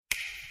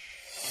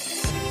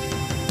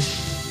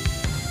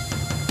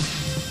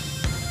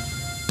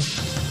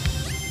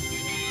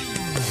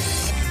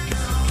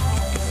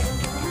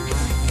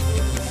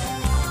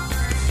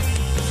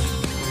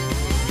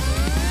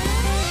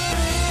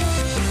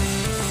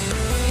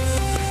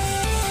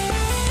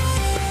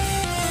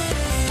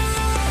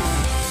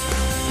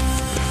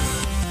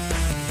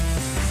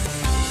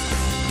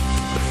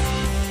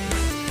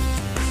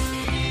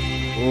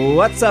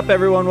What's up,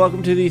 everyone?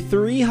 Welcome to the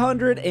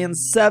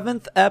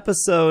 307th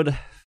episode.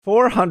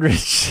 400.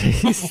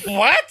 Jeez.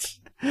 What?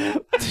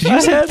 Did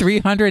you say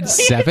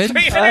 307?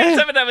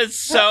 307, I was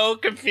so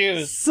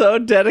confused. So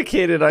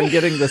dedicated on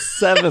getting the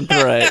 7th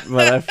right,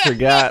 but I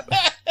forgot.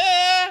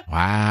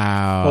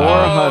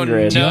 Wow.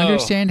 400. Do you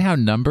understand how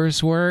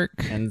numbers work?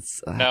 And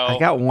No. I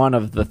got one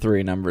of the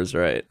three numbers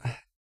right.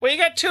 Well, you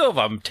got two of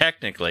them,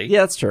 technically.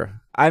 Yeah, that's true.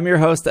 I'm your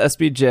host,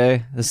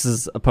 SBJ. This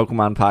is a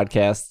Pokemon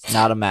podcast,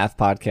 not a math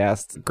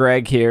podcast.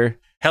 Greg here.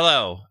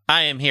 Hello,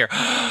 I am here.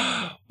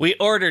 We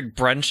ordered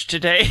brunch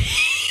today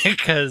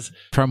because...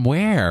 From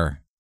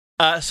where?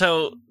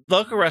 So,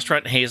 local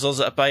restaurant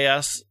Hazel's up by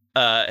us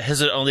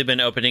has only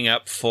been opening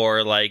up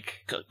for,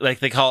 like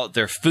they call it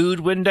their food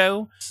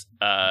window,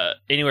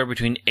 anywhere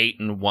between 8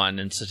 and 1.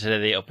 And so today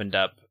they opened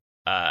up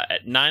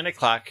at 9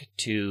 o'clock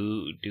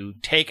to do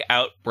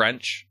takeout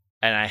brunch.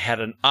 And I had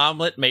an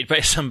omelet made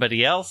by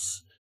somebody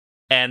else.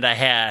 And I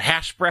had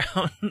hash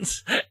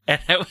browns.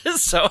 And I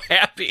was so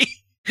happy.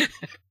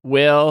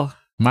 Will.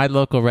 My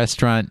local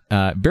restaurant,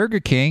 Burger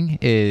King,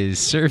 is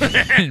serving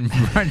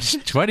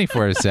brunch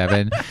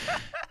 24/7.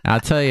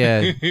 I'll tell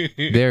you,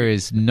 there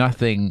is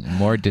nothing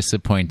more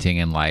disappointing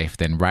in life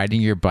than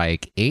riding your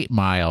bike 8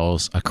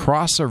 miles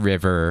across a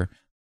river,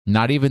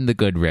 not even the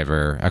good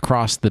river,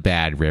 across the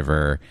bad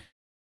river,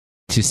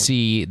 to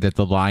see that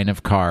the line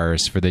of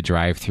cars for the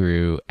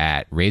drive-thru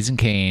at Raising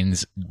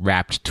Cane's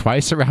wrapped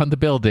twice around the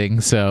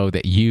building so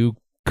that you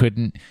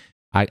couldn't...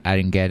 I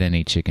didn't get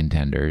any chicken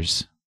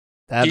tenders.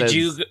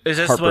 Is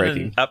this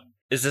heartbreaking. one up?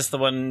 Is this the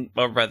one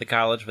over by the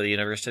college, by the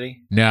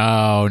university?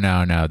 No.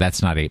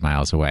 That's not 8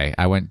 miles away.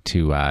 I went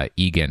to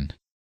Egan.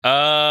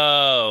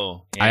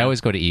 Oh. Yeah. I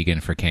always go to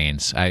Egan for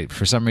Cane's.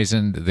 For some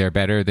reason, they're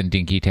better than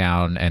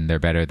Dinkytown, and they're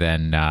better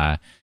than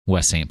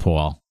West St.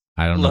 Paul.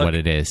 I don't know what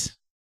it is.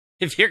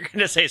 If you're going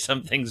to say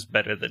something's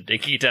better than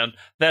Dinkytown,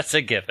 that's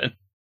a given.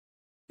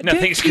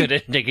 Nothing's good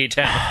in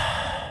Dinkytown.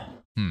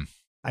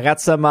 I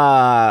got some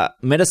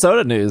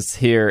Minnesota news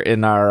here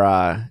in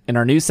our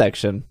news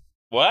section.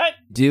 What?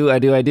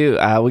 I do.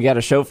 We got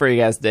a show for you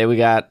guys today. We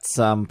got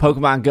some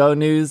Pokemon Go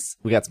news.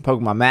 We got some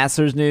Pokemon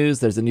Masters news.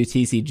 There's a new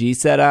TCG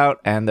set out,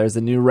 and there's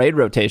a new raid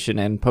rotation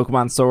in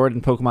Pokemon Sword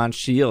and Pokemon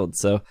Shield.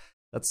 So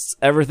that's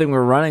everything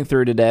we're running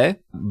through today.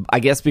 I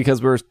guess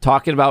because we're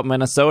talking about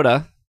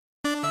Minnesota,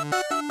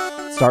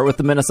 start with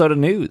the Minnesota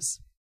news.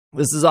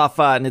 This is off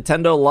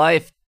Nintendo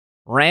Life.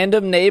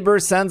 Random neighbor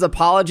sends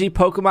apology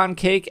Pokemon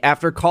cake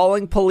after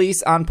calling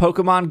police on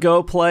Pokemon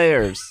Go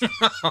players.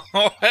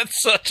 Oh,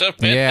 that's such a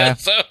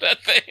Minnesota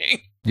thing.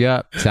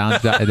 Yep,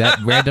 sounds that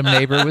random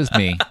neighbor was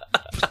me.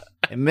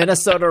 A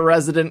Minnesota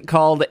resident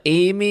called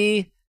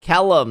Amy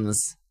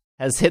Kellums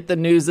has hit the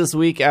news this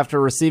week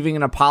after receiving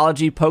an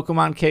apology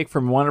Pokemon cake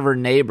from one of her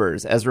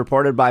neighbors. As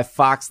reported by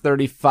Fox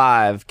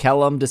 35,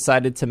 Kellum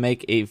decided to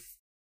make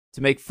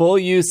full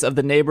use of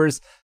the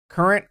neighbor's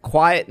current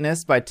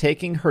quietness by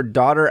taking her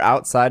daughter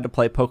outside to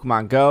play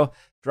Pokemon Go,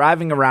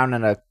 driving around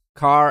in a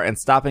car, and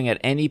stopping at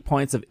any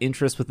points of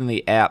interest within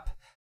the app.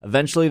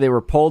 Eventually, they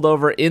were pulled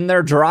over in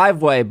their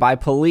driveway by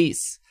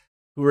police,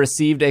 who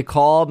received a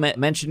call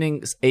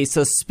mentioning a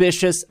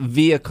suspicious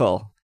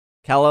vehicle.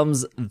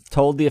 Kellums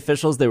told the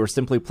officials they were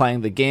simply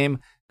playing the game,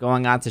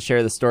 going on to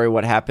share the story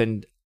what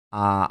happened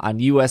on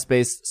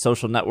US-based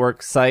social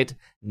network site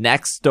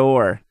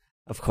Nextdoor.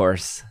 Of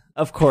course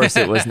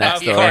it was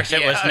Nextdoor. Of course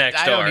it was Nextdoor.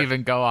 I don't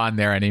even go on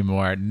there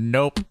anymore.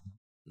 Nope.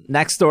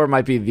 Nextdoor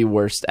might be the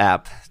worst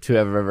app to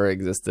have ever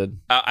existed.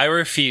 I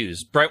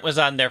refuse. Brent was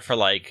on there for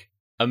like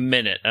a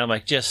minute, and I'm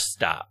like, just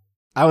stop.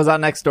 I was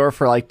on Nextdoor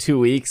for like 2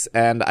 weeks,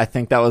 and I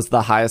think that was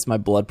the highest my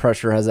blood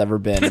pressure has ever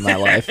been in my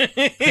life.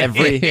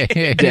 Every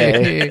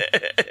day.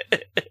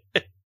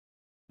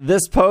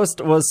 This post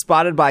was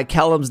spotted by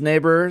Kellum's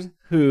neighbor,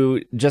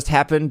 who just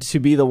happened to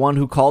be the one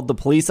who called the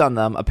police on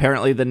them.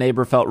 Apparently, the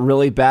neighbor felt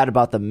really bad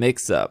about the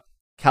mix-up.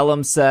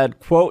 Kellum said,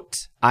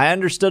 quote, "I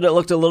understood it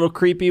looked a little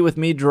creepy with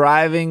me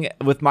driving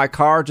with my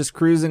car, just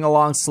cruising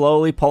along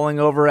slowly, pulling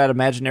over at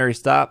imaginary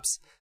stops.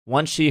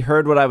 Once she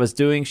heard what I was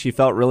doing, she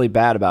felt really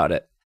bad about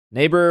it.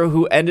 Neighbor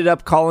who ended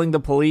up calling the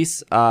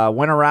police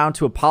went around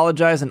to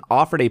apologize and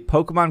offered a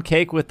Pokemon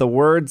cake with the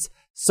words,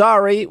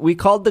 'Sorry, we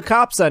called the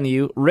cops on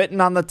you,'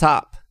 written on the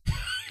top.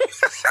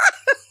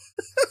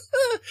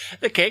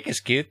 The cake is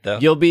cute, though.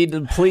 You'll be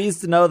pleased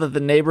to know that the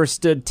neighbor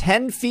stood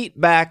 10 feet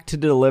back to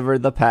deliver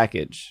the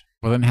package."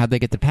 Well, then how'd they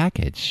get the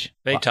package?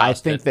 They I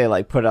tossed think it.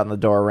 they put it on the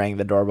door, rang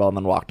the doorbell, and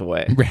then walked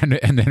away. Ran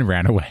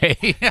away.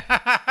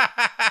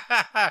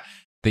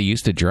 They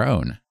used a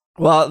drone.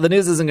 Well, the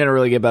news isn't going to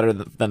really get better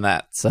than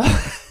that. So,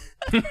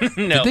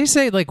 No. Did they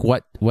say like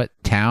what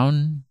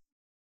town?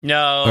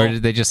 No. Or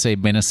did they just say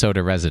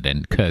Minnesota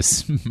resident?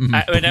 Because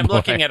When I'm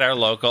looking at our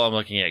local, I'm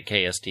looking at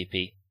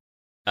KSTP.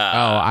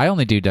 I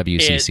only do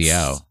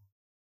WCCO.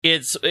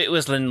 It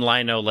was in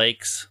Lino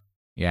Lakes.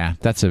 Yeah,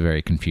 that's a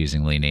very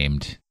confusingly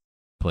named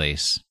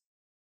place.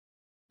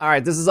 all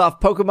right, this is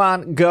off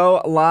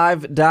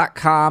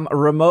PokemonGoLive.com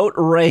remote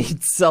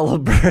raid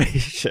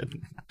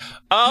celebration.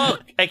 Oh,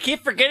 I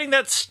keep forgetting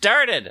that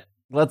started.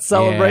 Let's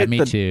celebrate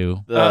me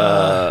too.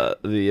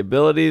 The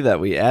ability that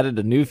we added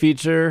a new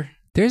feature.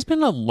 There's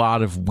been a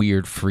lot of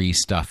weird free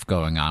stuff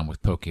going on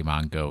with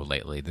Pokemon Go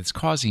lately that's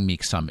causing me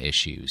some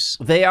issues.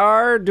 They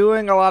are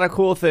doing a lot of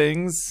cool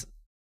things.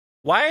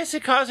 Why is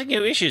it causing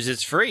you issues?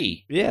 It's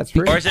free. Yeah, it's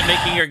free. Or is it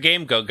making your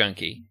game go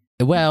gunky?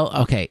 Well,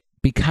 okay,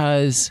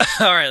 because...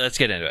 All right, let's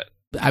get into it.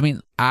 I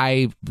mean,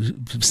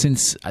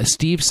 since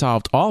Steve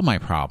solved all my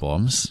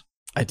problems...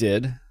 I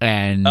did.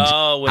 And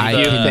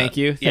thank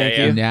you.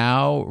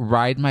 Now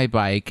ride my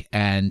bike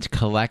and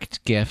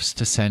collect gifts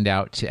to send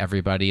out to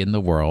everybody in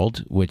the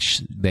world,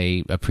 which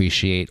they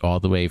appreciate all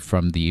the way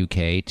from the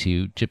UK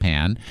to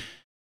Japan.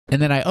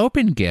 And then I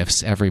open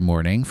gifts every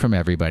morning from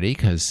everybody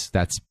because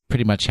that's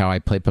pretty much how I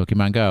play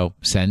Pokemon Go.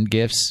 Send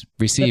gifts,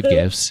 receive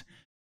gifts.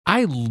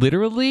 I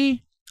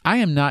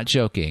am not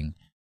joking.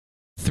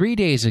 3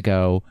 days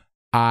ago,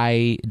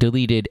 I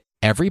deleted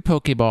every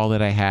Pokeball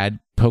that I had.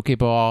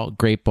 Pokeball,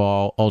 Great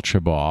Ball, Ultra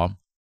Ball.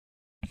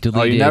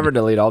 You never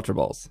delete Ultra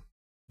Balls.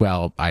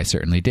 Well, I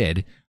certainly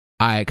did.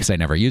 Because I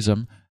never use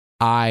them.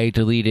 I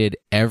deleted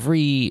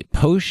every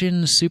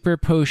potion, super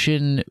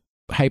potion,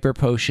 hyper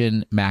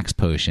potion, max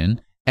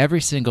potion.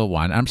 Every single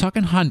one. I'm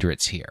talking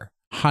hundreds here.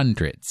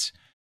 Hundreds.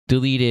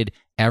 Deleted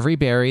every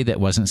berry that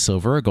wasn't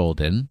silver or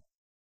golden.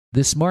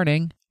 This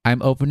morning,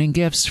 I'm opening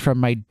gifts from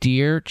my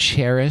dear,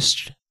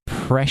 cherished,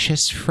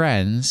 precious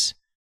friends.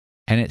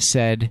 And it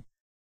said...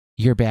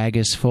 Your bag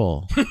is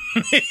full.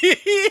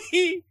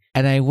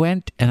 And I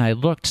went and I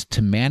looked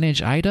to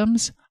manage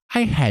items.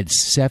 I had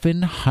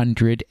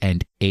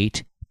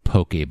 708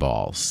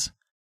 Pokeballs.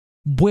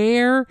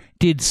 Where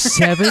did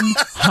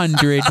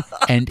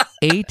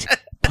 708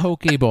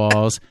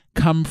 Pokeballs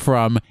come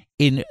from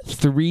in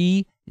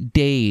 3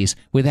 days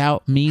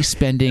without me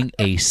spending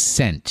a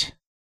cent?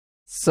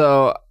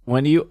 So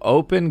when you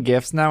open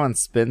gifts now and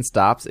spin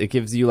stops, it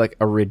gives you like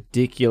a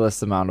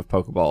ridiculous amount of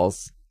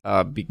Pokeballs.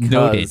 Because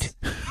Noted.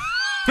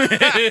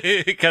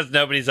 Because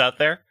nobody's out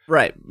there,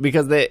 right?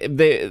 Because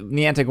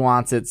Niantic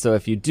wants it, so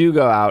if you do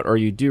go out or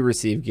you do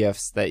receive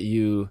gifts, that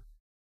you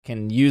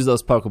can use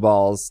those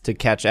Pokeballs to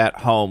catch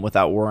at home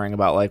without worrying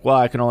about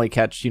I can only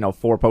catch 4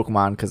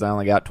 Pokemon because I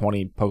only got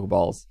 20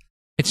 Pokeballs.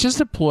 It's just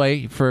a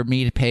ploy for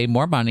me to pay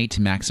more money to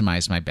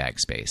maximize my bag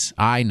space.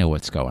 I know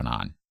what's going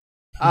on.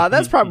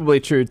 That's probably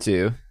true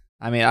too.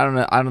 I mean, I don't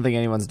know. I don't think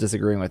anyone's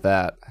disagreeing with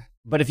that.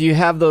 But if you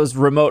have those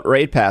remote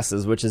raid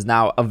passes, which is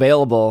now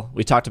available,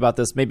 we talked about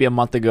this maybe a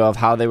month ago of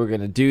how they were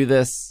going to do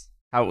this,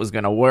 how it was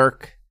going to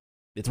work.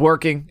 It's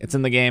working. It's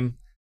in the game.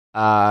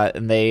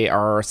 And they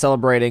are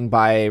celebrating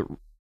by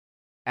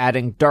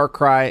adding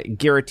Darkrai,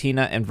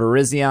 Giratina, and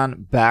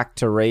Virizion back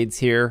to raids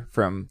here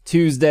from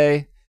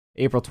Tuesday,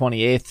 April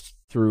 28th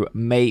through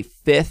May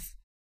 5th.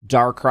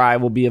 Darkrai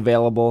will be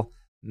available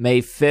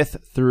May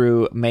 5th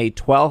through May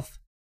 12th.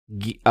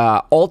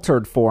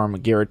 Altered form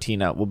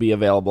Giratina will be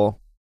available.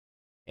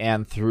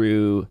 And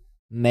through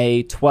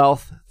May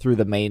 12th through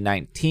the May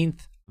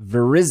 19th,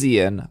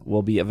 Virizion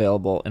will be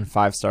available in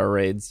 5-star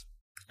raids.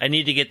 I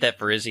need to get that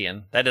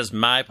Virizion. That is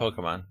my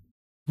Pokemon.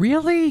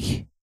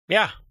 Really?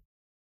 Yeah.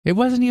 It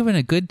wasn't even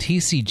a good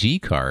TCG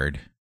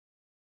card.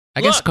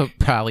 I guess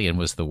Copalion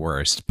was the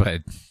worst,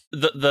 but...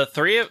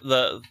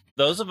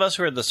 Those of us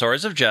who are the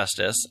Swords of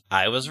Justice,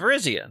 I was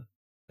Virizion.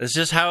 It's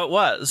just how it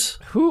was.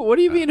 What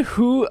do you mean,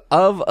 who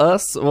of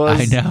us was...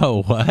 I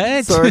know,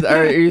 what? Swords,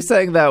 are you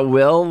saying that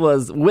Will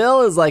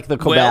is like the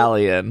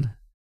Cobalion?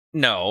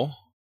 No.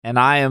 And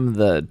I am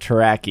the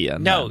Terrakion.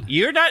 No, then.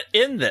 You're not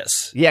in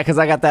this. Yeah, because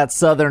I got that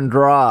southern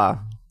draw.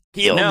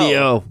 You.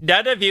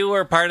 None of you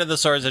were part of the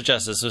Swords of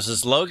Justice. This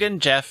is Logan,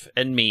 Jeff,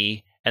 and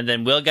me, and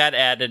then Will got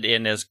added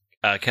in as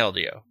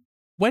Keldeo.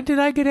 When did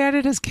I get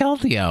added as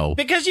Keldeo?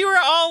 Because you were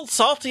all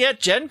salty at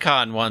Gen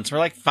Con once. We're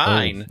like,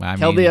 fine.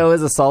 Keldeo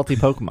is a salty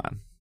Pokemon.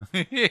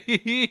 Because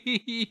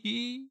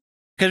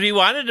we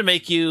wanted to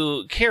make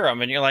you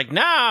Kyurem, and you're like,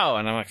 no.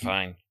 And I'm like,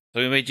 fine. So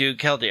we made you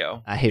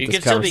Keldeo. I hate you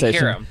this can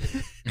conversation. Still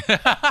be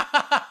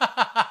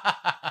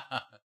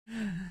Kyurem.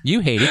 You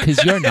hate it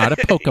because you're not a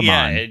Pokemon.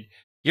 Yeah,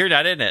 you're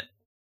not in it.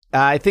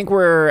 I think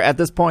we're, at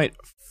this point,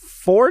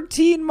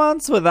 14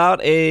 months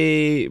without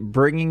a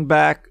bringing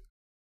back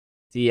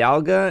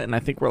Dialga, and I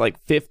think we're like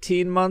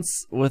 15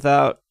 months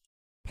without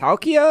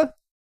Palkia?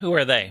 Who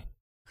are they?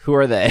 Who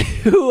are they?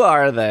 Who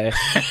are they?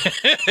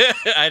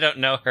 I don't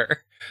know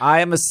her.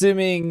 I am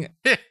assuming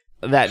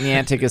that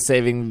Niantic is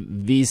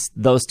saving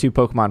those 2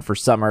 Pokemon for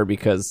summer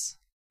because,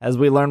 as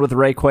we learned with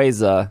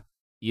Rayquaza,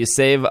 you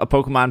save a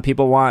Pokemon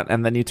people want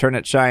and then you turn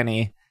it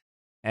shiny,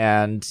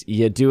 and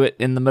you do it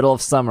in the middle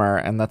of summer,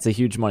 and that's a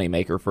huge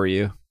moneymaker for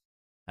you.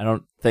 I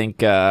don't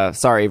think,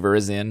 sorry,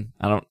 Virizion,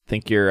 I don't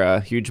think you're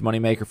a huge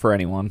moneymaker for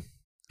anyone.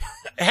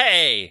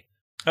 Hey!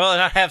 Well,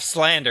 not have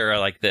slander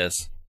like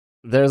this.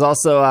 There's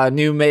also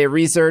new May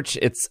research.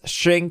 It's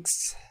Shinx.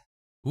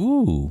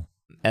 Ooh.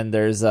 And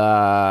there's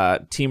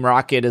Team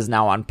Rocket is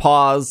now on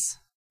pause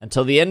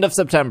until the end of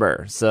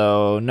September.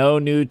 So no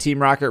new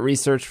Team Rocket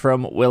research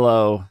from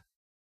Willow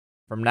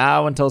from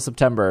now until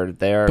September.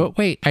 But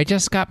wait, I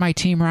just got my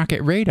Team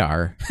Rocket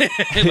radar.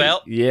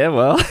 Well. Yeah,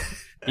 well.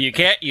 You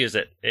can't use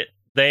it.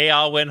 They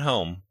all went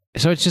home.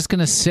 So it's just going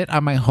to sit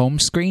on my home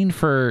screen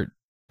for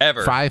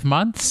Ever. 5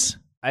 months?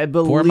 I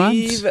 4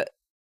 months? believe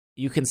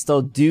you can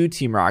still do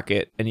Team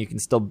Rocket and you can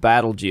still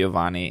battle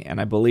Giovanni.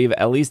 And I believe,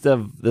 at least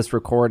of this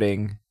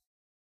recording,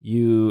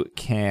 you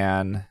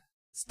can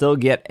still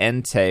get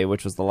Entei,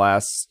 which was the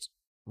last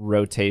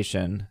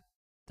rotation.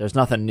 There's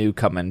nothing new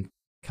coming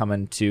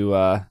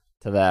to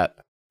that.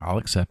 I'll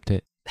accept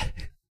it.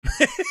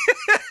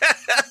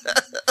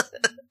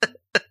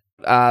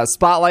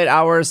 Spotlight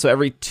hours. So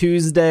every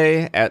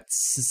Tuesday at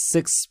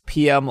 6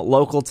 p.m.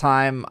 local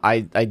time,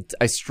 I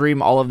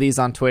stream all of these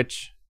on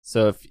Twitch.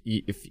 So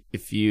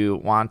if you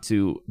want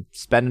to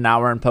spend an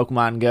hour in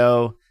Pokemon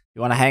Go,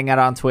 you want to hang out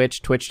on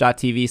Twitch,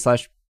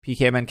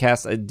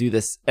 twitch.tv/PKMNcast. I do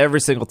this every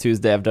single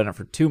Tuesday. I've done it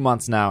for 2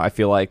 months now, I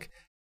feel like.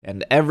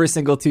 And every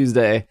single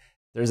Tuesday,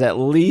 there's at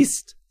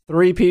least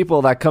 3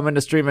 people that come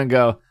into stream and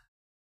go,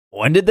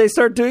 when did they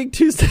start doing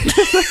Tuesday?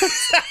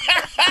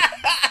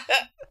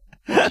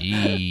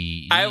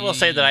 I will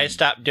say that I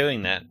stopped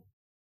doing that.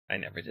 I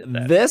never did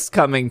that. This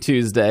coming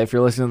Tuesday, if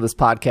you're listening to this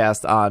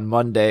podcast on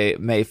Monday,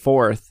 May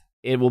 4th,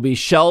 it will be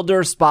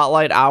Shelder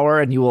Spotlight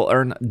Hour, and you will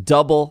earn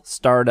double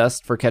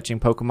Stardust for catching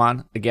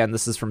Pokemon. Again,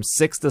 this is from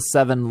 6 to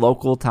 7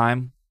 local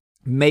time.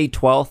 May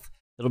 12th,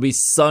 it'll be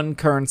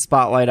Sunkern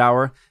Spotlight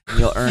Hour, and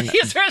you'll earn...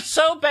 These are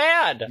so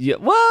bad. Yeah,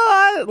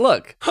 well,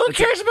 look. Who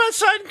cares about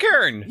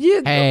Sunkern?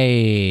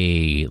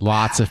 Hey,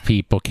 lots of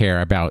people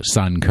care about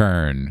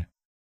Sunkern.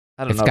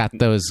 I don't It's know. got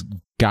those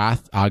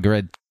goth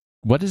Agra.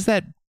 What is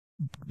that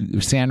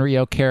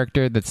Sanrio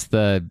character that's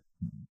the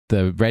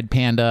red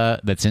panda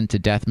that's into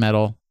death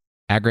metal?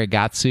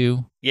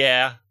 Agregatsu?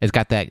 Yeah. It's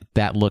got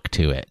that look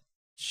to it.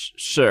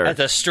 Sure. That's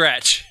a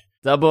stretch.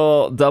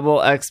 Double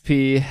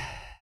XP.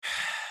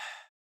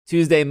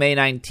 Tuesday, May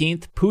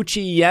 19th,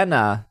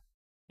 Poochyena,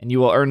 and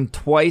you will earn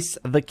twice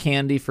the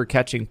candy for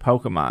catching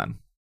Pokemon.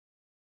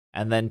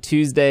 And then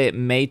Tuesday,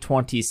 May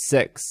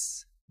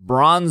 26th,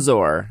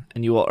 Bronzor,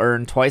 and you will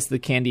earn twice the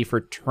candy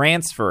for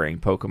transferring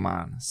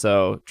Pokemon.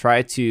 So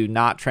try to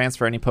not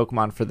transfer any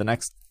Pokemon for the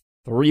next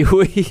 3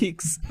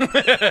 weeks.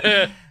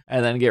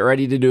 And then get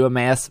ready to do a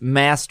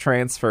mass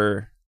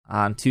transfer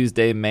on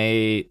Tuesday,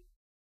 May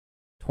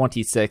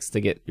 26th to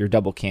get your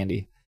double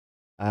candy.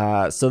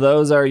 So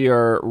those are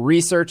your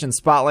research and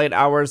spotlight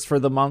hours for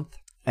the month.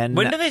 And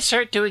when do they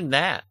start doing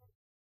that?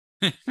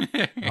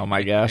 oh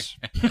my gosh.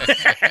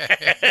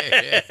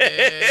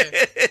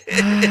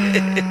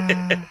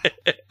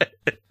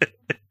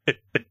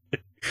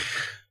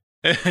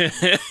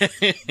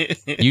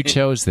 You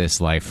chose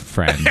this life,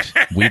 friend.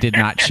 We did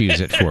not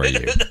choose it for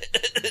you.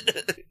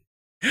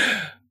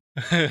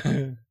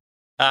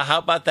 How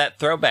about that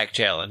throwback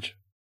challenge?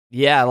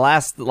 Yeah,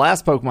 last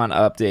Pokemon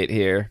update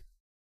here.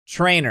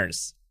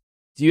 Trainers,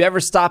 do you ever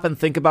stop and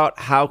think about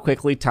how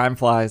quickly time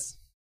flies?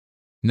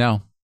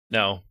 No.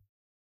 No.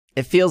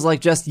 It feels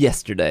like just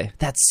yesterday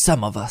that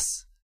some of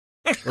us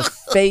were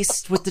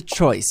faced with the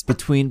choice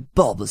between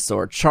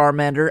Bulbasaur,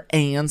 Charmander,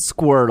 and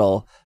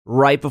Squirtle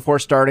right before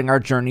starting our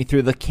journey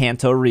through the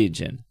Kanto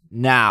region.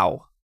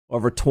 Now,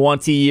 over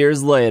 20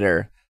 years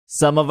later,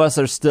 some of us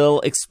are still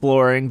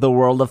exploring the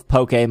world of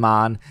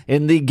Pokémon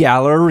in the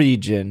Galar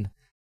region.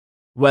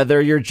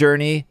 Whether your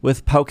journey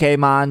with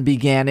Pokémon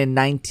began in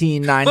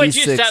 1996... Would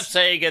you stop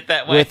saying it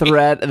that way? With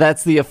Red,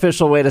 that's the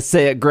official way to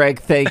say it, Greg.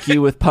 Thank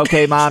you. With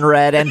Pokémon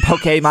Red and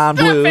Pokémon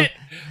Blue. Stop it.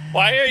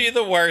 Why are you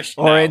the worst?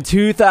 Or now? in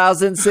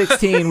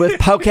 2016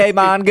 with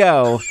Pokémon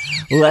Go.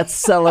 Let's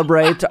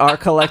celebrate our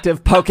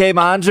collective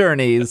Pokémon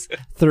journeys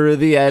through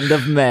the end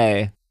of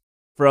May.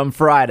 From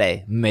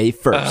Friday, May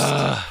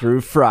 1st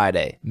through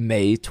Friday,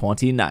 May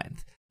 29th.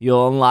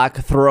 You'll unlock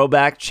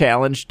Throwback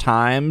Challenge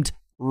timed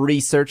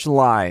research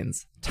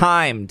lines.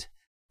 Timed.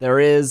 There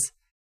is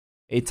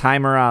a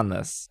timer on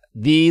this.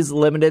 These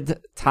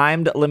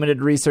timed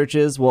limited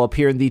researches will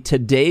appear in the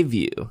Today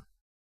view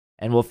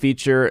and will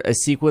feature a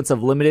sequence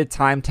of limited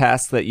time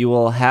tasks that you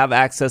will have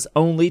access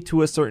only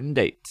to a certain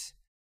date.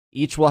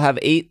 Each will have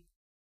 8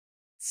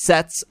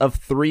 sets of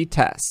 3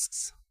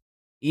 tasks.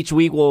 Each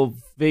week will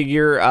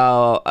figure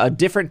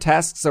different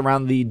tasks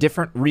around the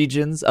different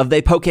regions of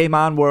the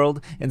Pokemon world,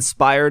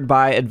 inspired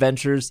by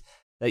adventures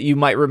that you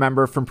might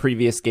remember from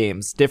previous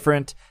games.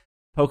 Different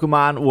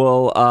Pokemon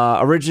will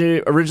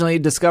originally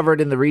discovered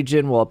in the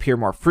region will appear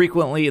more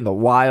frequently in the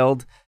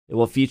wild. It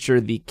will feature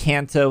the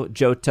Kanto,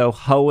 Johto,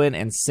 Hoenn,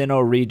 and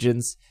Sinnoh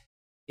regions.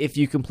 If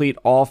you complete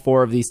all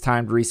 4 of these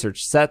timed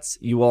research sets,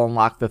 you will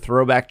unlock the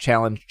Throwback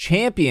Challenge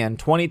Champion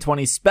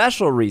 2020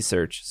 Special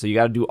Research. So you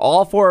got to do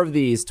all 4 of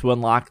these to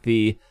unlock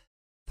the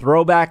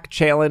Throwback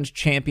Challenge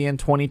Champion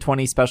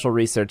 2020 Special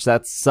Research.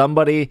 That's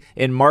somebody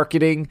in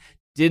marketing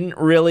didn't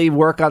really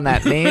work on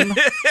that name.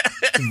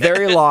 It's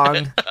very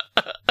long.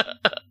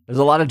 There's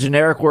a lot of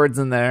generic words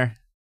in there.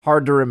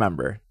 Hard to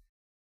remember.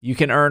 You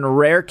can earn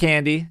rare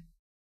candy.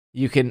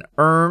 You can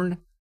earn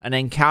an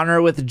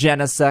encounter with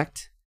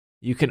Genesect.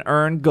 You can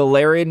earn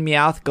Galarian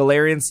Meowth,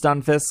 Galarian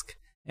Stunfisk,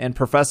 and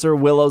Professor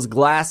Willow's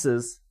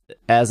glasses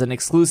as an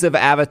exclusive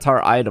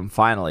avatar item,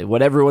 finally.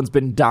 What everyone's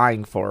been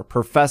dying for.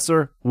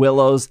 Professor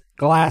Willow's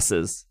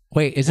glasses.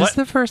 Wait, is this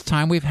the first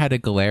time we've had a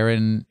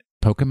Galarian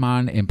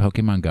Pokemon in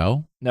Pokemon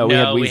Go? No,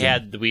 we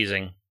had the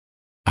Weezing.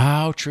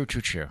 Oh, true.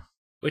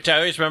 Which I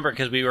always remember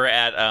because we were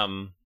at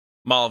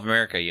Mall of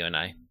America, you and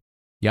I.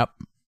 Yep.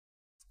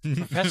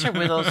 Professor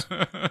Whittles.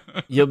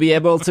 You'll be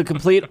able to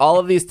complete all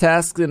of these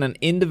tasks in an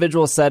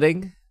individual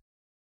setting.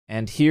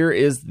 And here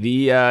is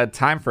the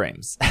time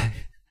frames.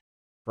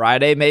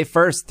 Friday, May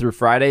 1st through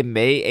Friday,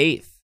 May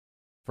 8th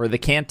for the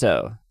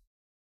Kanto.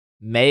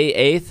 May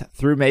 8th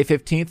through May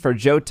 15th for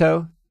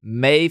Johto.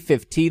 May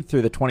 15th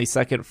through the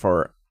 22nd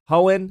for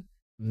Hoenn.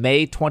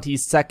 May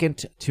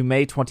 22nd to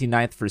May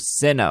 29th for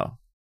Sinnoh.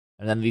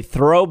 And then the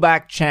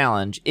Throwback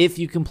Challenge, if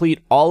you complete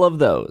all of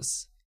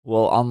those,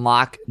 will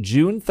unlock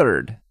June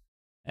 3rd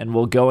and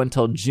will go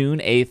until June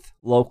 8th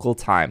local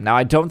time. Now,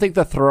 I don't think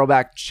the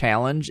Throwback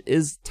Challenge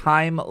is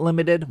time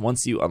limited.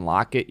 Once you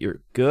unlock it,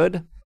 you're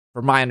good,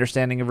 from my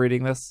understanding of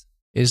reading this.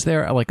 Is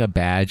there like a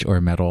badge or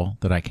medal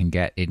that I can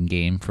get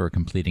in-game for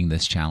completing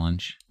this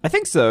challenge? I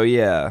think so,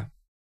 yeah.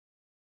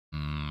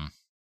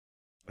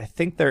 I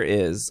think there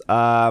is.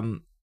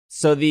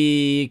 So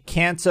the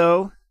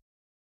Kanto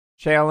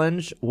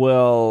challenge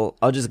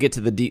I'll just get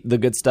to the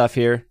good stuff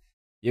here.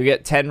 You'll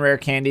get 10 rare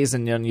candies,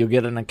 and you'll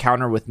get an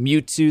encounter with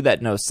Mewtwo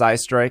that knows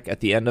Psystrike at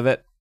the end of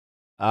it.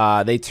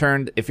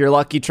 If you're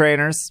lucky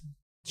trainers,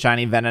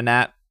 Shiny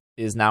Venonat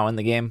is now in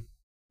the game.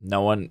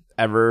 No one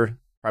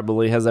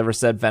probably has ever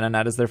said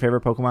Venonat is their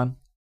favorite Pokemon.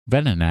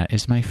 Venonat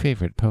is my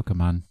favorite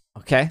Pokemon.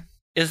 Okay.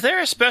 Is there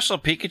a special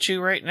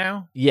Pikachu right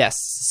now? Yes.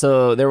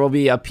 So there will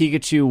be a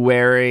Pikachu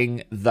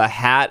wearing the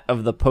hat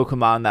of the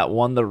Pokemon that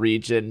won that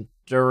region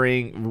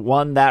during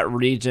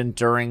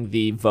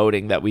the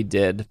voting that we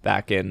did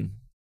back in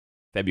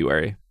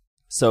February.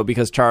 So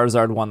because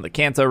Charizard won the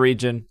Kanto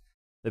region,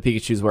 the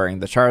Pikachu's wearing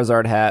the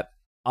Charizard hat.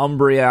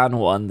 Umbreon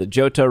won the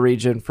Johto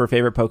region for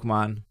favorite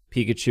Pokemon.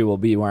 Pikachu will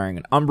be wearing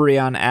an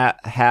Umbreon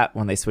hat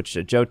when they switch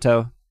to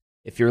Johto.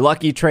 If you're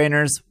lucky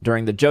trainers,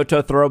 during the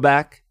Johto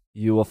throwback,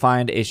 you will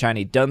find a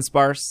shiny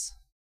Dunsparce.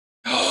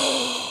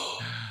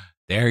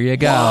 There you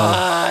go.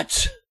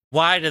 What?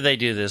 Why do they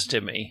do this to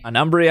me? An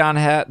Umbreon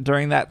hat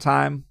during that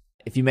time.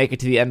 If you make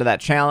it to the end of that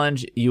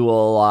challenge, you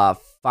will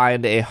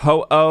find a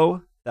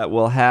Ho-Oh that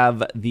will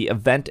have the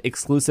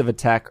event-exclusive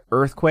attack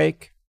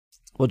Earthquake.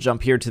 We'll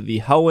jump here to the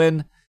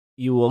Hoenn.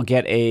 You will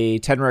get a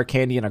 10 rare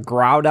candy and a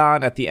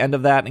Groudon at the end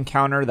of that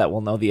encounter that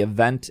will know the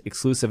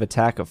event-exclusive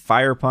attack of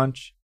Fire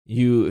Punch.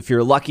 If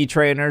you're lucky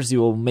trainers, you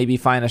will maybe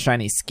find a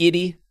shiny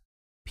Skitty.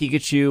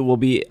 Pikachu will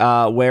be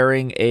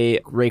wearing a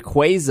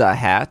Rayquaza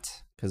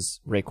hat,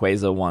 because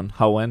Rayquaza won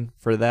Hoenn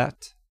for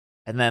that.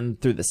 And then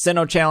through the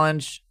Sinnoh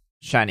challenge,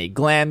 shiny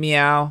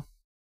Glameow.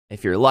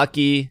 If you're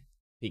lucky,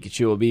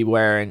 Pikachu will be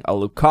wearing a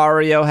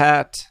Lucario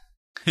hat.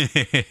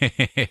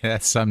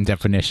 That's some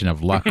definition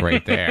of luck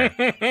right there.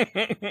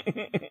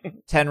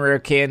 10 rare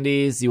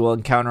candies. You will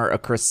encounter a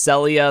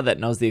Cresselia that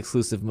knows the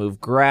exclusive move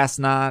Grass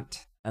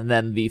Knot. And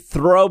then the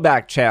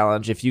Throwback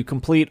Challenge. If you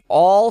complete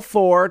all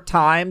 4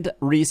 timed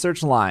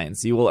research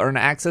lines, you will earn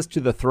access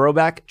to the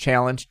Throwback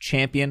Challenge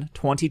Champion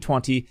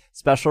 2020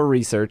 Special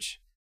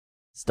Research.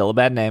 Still a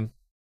bad name.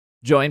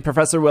 Join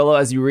Professor Willow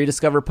as you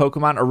rediscover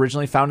Pokemon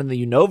originally found in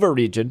the Unova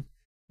region,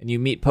 and you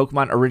meet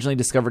Pokemon originally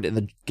discovered in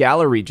the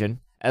Galar region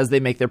as they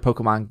make their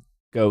Pokemon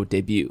Go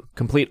debut.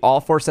 Complete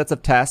all 4 sets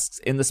of tasks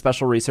in the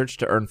Special Research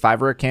to earn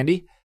 5 rare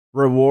candy.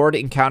 Reward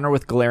encounter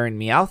with Galarian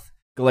Meowth,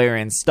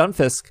 Galarian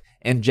Stunfisk,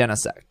 and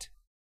Genesect.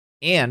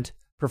 And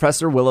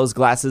Professor Willow's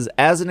glasses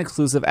as an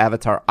exclusive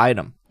avatar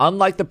item.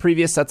 Unlike the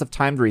previous sets of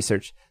timed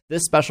research,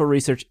 this special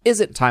research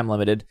isn't time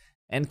limited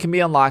and can be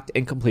unlocked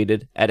and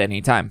completed at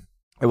any time.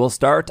 It will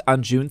start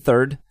on June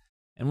 3rd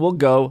and will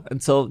go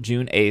until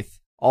June 8th.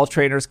 All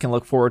trainers can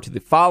look forward to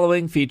the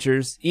following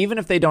features, even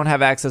if they don't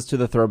have access to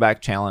the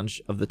Throwback Challenge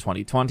of the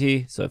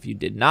 2020. So if you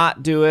did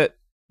not do it,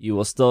 you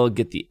will still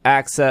get the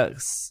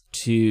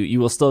you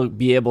will still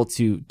be able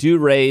to do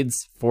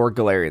raids for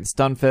Galarian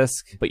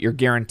Stunfisk, but you're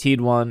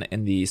guaranteed one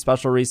in the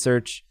special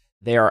research.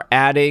 They are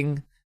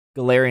adding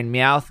Galarian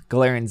Meowth,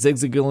 Galarian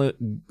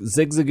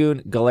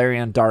Zigzagoon,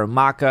 Galarian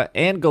Darumaka,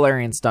 and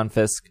Galarian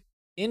Stunfisk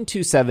into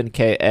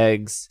 7K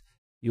eggs.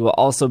 You will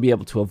also be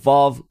able to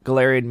evolve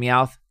Galarian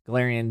Meowth,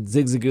 Galarian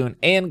Zigzagoon,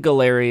 and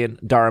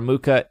Galarian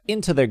Darumaka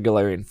into their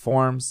Galarian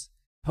forms.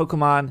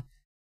 Pokemon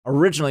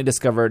originally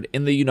discovered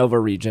in the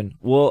Unova region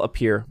will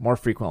appear more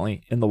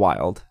frequently in the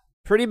wild.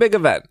 Pretty big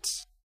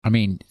event. I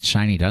mean,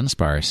 shiny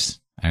Dunsparce.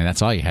 I mean,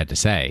 that's all you had to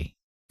say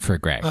for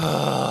Greg.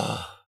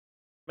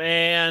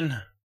 Man.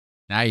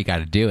 Now you got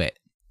to do it.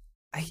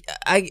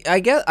 I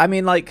guess, I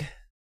mean, like,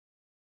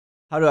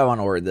 how do I want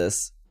to word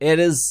this? It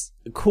is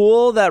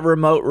cool that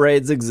remote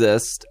raids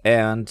exist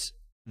and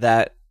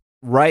that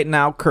right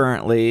now,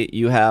 currently,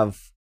 you have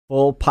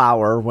full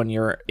power when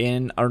you're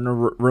in a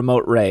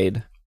remote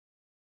raid.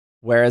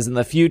 Whereas in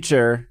the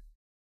future,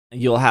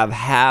 you'll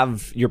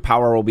have your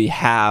power will be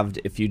halved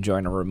if you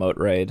join a remote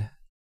raid.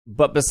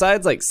 But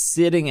besides like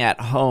sitting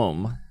at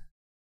home,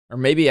 or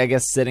maybe I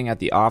guess sitting at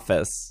the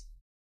office,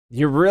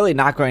 you're really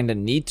not going to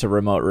need to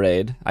remote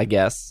raid, I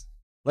guess.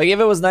 Like, if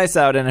it was nice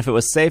out and if it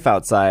was safe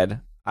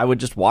outside, I would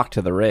just walk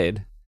to the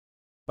raid.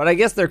 But I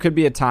guess there could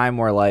be a time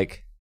where,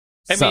 like,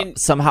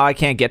 somehow I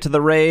can't get to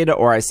the raid,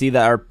 or I see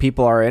that our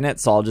people are in it,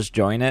 so I'll just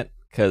join it,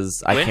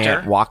 because I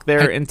can't walk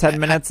there in 10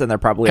 minutes, and they're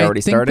probably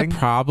already starting. The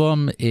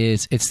problem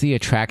is, it's the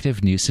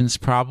attractive nuisance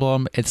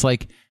problem. It's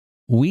like,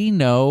 we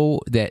know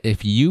that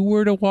if you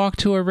were to walk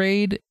to a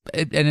raid,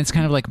 and it's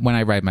kind of like when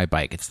I ride my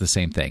bike, it's the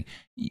same thing.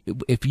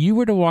 If you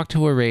were to walk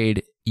to a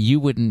raid, you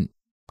wouldn't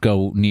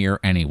go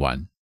near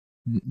anyone.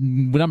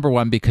 Number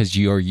one, because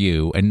you're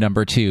you, and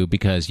number two,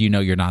 because you know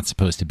you're not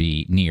supposed to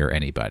be near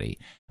anybody.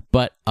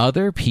 But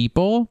other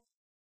people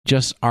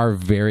just are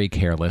very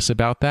careless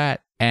about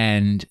that,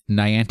 and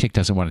Niantic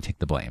doesn't want to take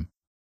the blame.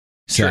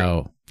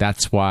 So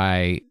that's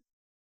why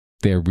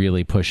they're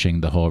really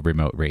pushing the whole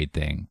remote raid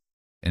thing.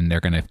 And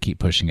they're going to keep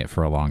pushing it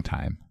for a long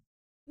time.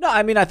 No,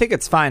 I mean, I think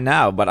it's fine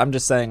now, but I'm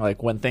just saying,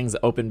 like, when things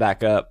open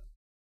back up.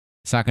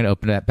 It's not going to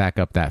open that back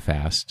up that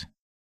fast.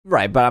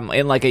 Right, but I'm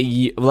in, like, a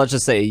year, let's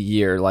just say a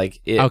year. Like,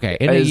 in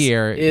a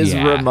year, is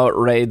remote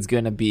raids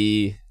going to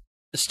be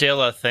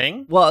still a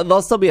thing? Well,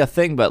 they'll still be a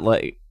thing, but,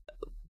 like,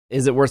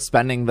 is it worth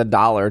spending the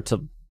 $1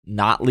 to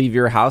not leave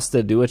your house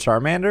to do a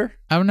Charmander?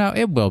 Oh, no,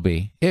 it will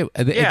be. It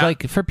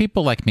like, for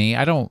people like me,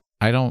 I don't,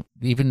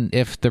 even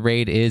if the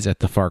raid is at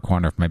the far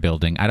corner of my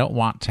building, I don't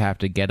want to have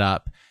to get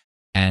up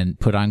and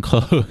put on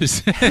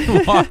clothes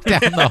and walk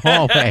down the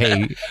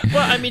hallway.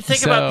 Well, I mean,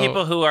 think about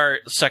people who are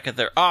stuck at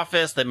their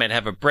office. They might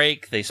have a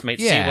break. They might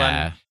see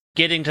one.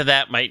 Getting to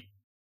that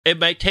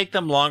might take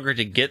them longer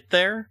to get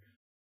there,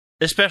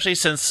 especially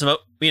since,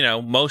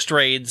 most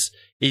raids,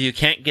 if you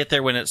can't get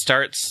there when it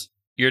starts,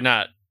 you're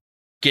not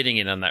getting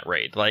in on that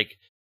raid. Like,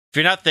 if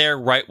you're not there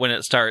right when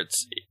it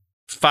starts,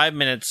 5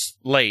 minutes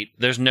late,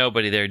 there's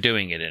nobody there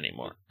doing it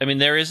anymore. I mean,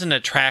 there is an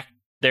attractive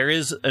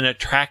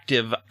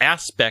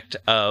aspect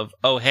of,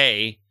 oh,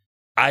 hey,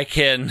 I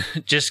can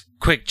just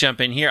quick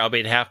jump in here. I'll be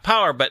at half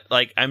power, but,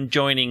 like, I'm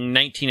joining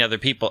 19 other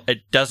people.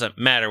 It doesn't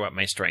matter what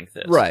my strength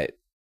is. Right.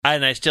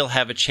 And I still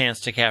have a chance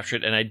to capture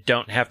it, and I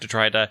don't have to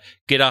try to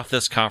get off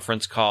this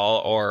conference call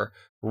or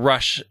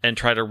rush and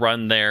try to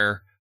run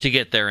there to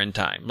get there in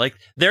time. Like,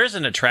 there's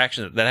an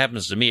attraction that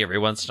happens to me every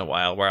once in a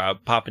while where I'll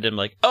pop it in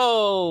like,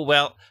 oh,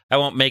 well, I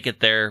won't make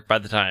it there by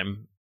the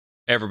time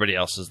everybody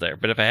else is there.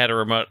 But if I had a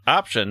remote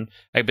option,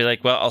 I'd be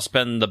like, well, I'll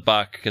spend the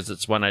 $1 because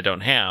it's one I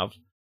don't have,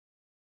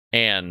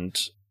 and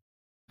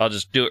I'll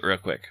just do it real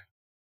quick.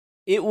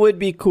 It would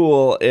be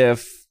cool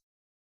if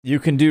you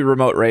can do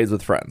remote raids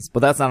with friends, but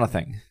that's not a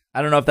thing.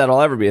 I don't know if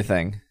that'll ever be a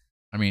thing.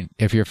 I mean,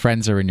 if your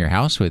friends are in your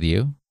house with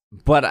you.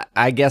 But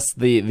I guess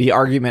the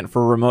argument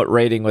for remote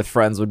raiding with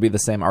friends would be the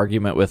same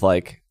argument with,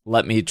 like,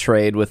 let me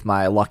trade with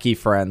my lucky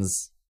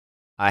friends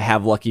I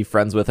have lucky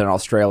friends with in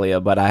Australia,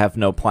 but I have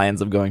no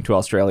plans of going to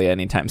Australia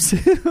anytime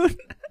soon.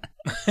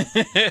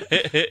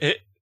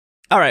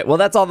 All right, well,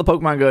 that's all the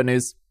Pokemon Go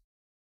news.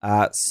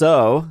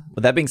 So,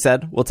 with that being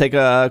said, we'll take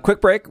a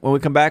quick break. When we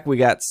come back, we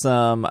got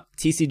some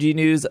TCG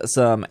news,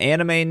 some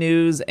anime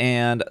news,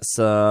 and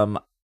some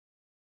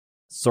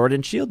Sword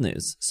and Shield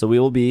news. So we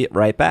will be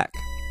right back.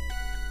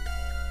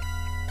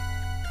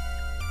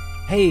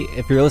 Hey,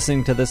 if you're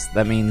listening to this,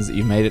 that means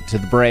you made it to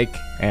the break,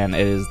 and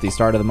it is the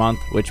start of the month,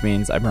 which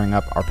means I bring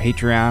up our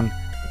Patreon,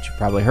 which you've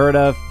probably heard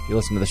of. If you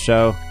listen to the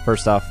show,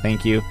 first off,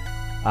 thank you.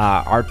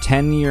 Our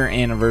 10-year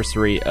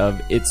anniversary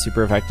of It's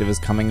Super Effective is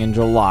coming in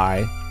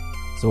July.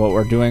 So what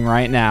we're doing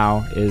right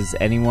now is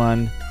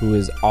anyone who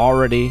is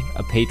already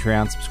a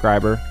Patreon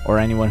subscriber or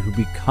anyone who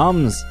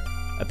becomes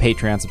a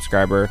Patreon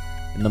subscriber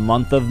in the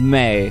month of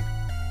May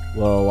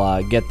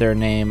will get their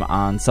name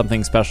on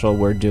something special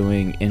we're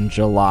doing in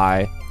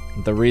July.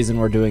 The reason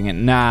we're doing it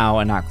now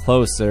and not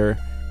closer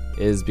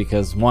is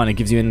because, one, it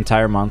gives you an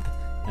entire month,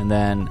 and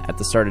then at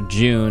the start of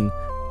June,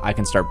 I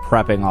can start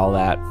prepping all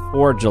that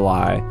for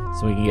July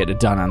so we can get it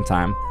done on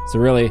time. So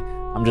really,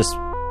 I'm just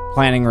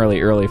planning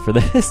really early for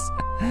this.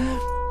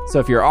 So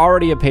if you're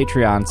already a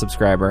Patreon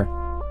subscriber,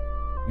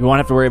 you won't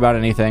have to worry about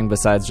anything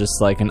besides just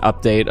like an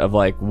update of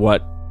like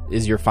what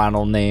is your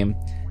final name.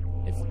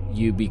 If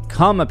you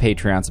become a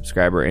Patreon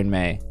subscriber in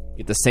May, you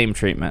get the same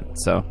treatment.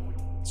 So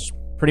it's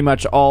pretty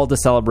much all to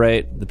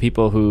celebrate the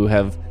people who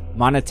have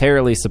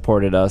monetarily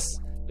supported us,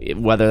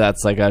 whether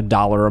that's like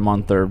 $1 a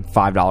month or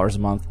 $5 a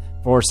month,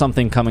 for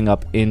something coming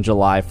up in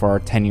July for our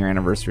 10-year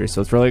anniversary.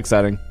 So it's really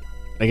exciting.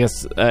 I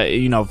guess, for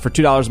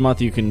 $2 a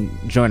month, you can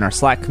join our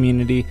Slack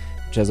community,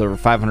 which has over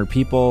 500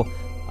 people.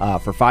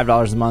 For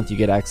 $5 a month, you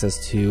get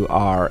access to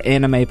our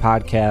anime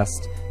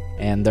podcast,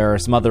 and there are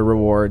some other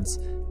rewards.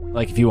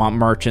 Like if you want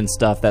merch and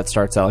stuff, that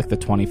starts at like the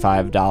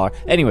 $25.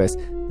 Anyways,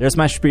 there's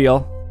my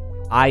spiel.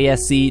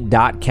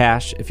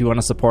 ISC.cash if you want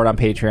to support on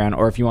Patreon,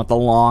 or if you want the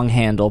long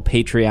handle,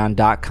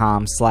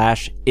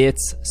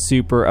 patreon.com/it's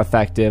super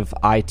effective,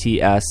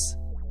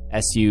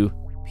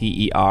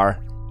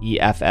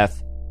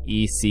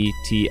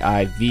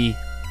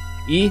 ITSSUPEREFFECTIVE.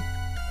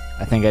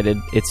 I think I did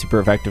It's Super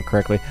Effective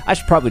correctly. I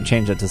should probably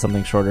change that to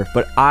something shorter,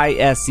 but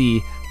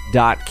ISE.cash,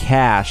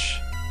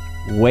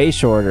 way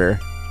shorter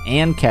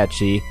and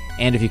catchy.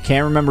 And if you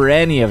can't remember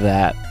any of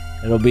that,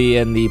 It'll be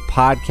in the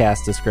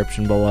podcast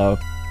description below.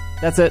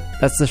 That's it.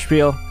 That's the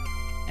spiel.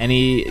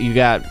 You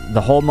got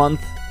the whole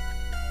month,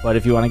 but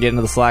if you want to get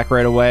into the Slack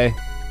right away,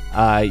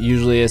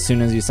 usually as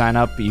soon as you sign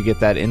up, you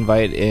get that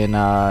invite in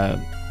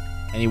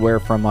anywhere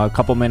from a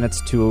couple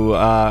minutes to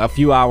a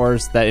few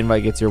hours. That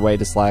invite gets your way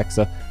to Slack.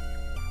 So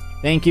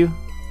thank you.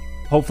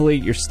 Hopefully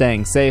you're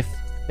staying safe.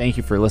 Thank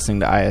you for listening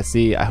to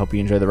ISE. I hope you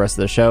enjoy the rest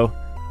of the show,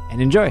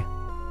 and enjoy.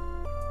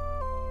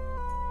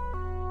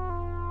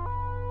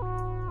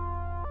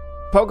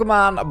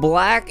 Pokemon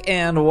Black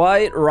and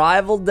White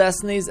Rival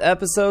Destinies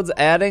episodes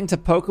adding to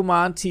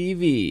Pokemon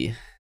TV.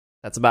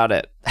 That's about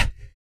it.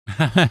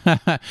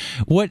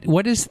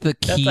 What is the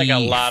key like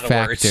a lot of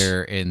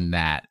factor in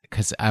that?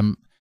 Because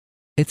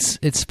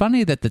it's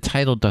funny that the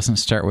title doesn't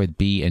start with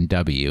B and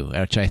W,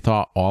 which I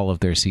thought all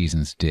of their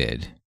seasons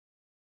did.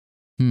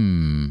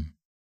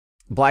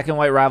 Black and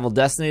White Rival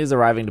Destinies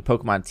arriving to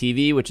Pokemon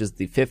TV, which is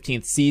the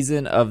 15th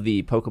season of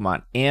the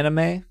Pokemon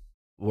anime,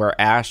 where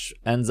Ash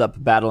ends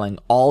up battling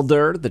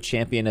Alder, the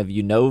champion of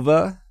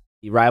Unova.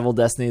 The Rival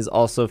Destinies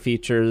also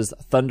features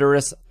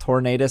Thundurus,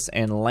 Tornadus,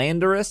 and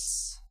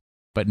Landorus.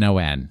 But no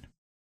N.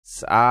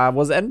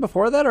 Was N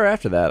before that or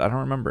after that? I don't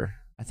remember.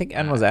 I think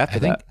N was after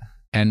that.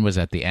 N was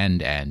at the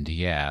end,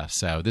 yeah.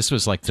 So this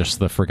was like just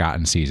the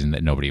forgotten season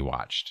that nobody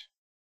watched.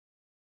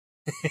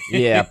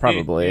 Yeah,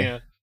 probably. Yeah.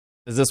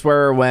 Is this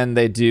where when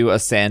they do a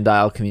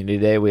Sandile Community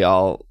Day, we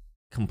all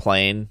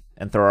complain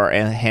and throw our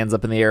hands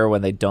up in the air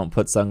when they don't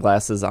put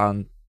sunglasses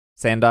on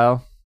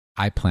Sandile?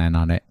 I plan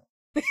on it.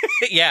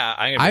 Yeah,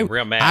 I'm going to be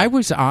real mad. I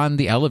was on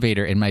the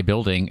elevator in my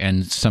building,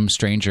 and some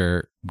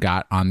stranger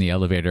got on the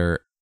elevator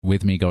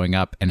with me going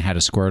up and had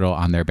a Squirtle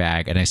on their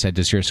bag. And I said,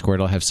 "Does your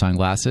Squirtle have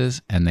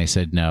sunglasses?" And they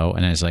said no.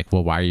 And I was like,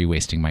 "Well, why are you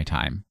wasting my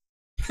time?"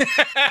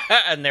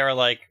 And they were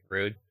like,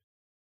 rude.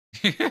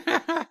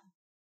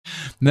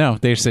 No,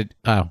 they said,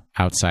 "Oh,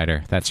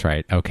 outsider." That's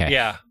right. Okay.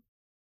 Yeah.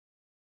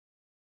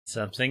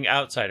 Something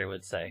outsider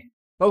would say.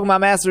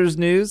 Pokemon Masters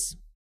news.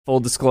 Full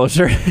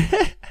disclosure.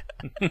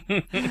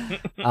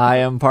 I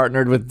am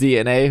partnered with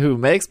DNA, who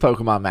makes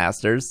Pokemon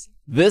Masters.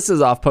 This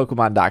is off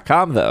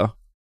Pokemon.com, though.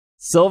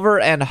 Silver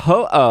and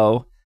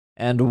Ho-Oh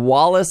and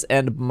Wallace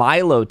and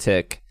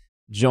Milotic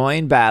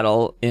join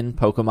battle in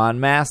Pokemon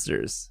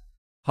Masters.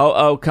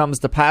 Ho-Oh comes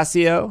to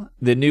Paseo.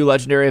 The new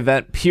legendary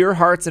event, Pure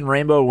Hearts and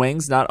Rainbow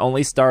Wings, not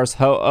only stars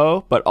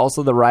Ho-Oh, but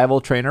also the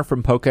rival trainer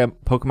from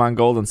Pokemon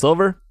Gold and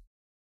Silver.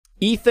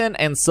 Ethan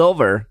and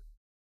Silver.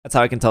 That's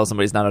how I can tell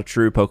somebody's not a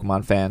true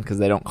Pokemon fan, because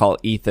they don't call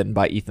Ethan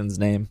by Ethan's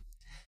name.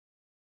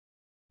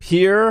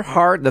 Pure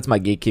Heart, that's my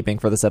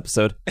gatekeeping for this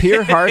episode.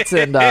 Pure Hearts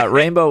and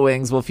Rainbow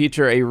Wings will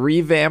feature a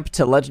revamp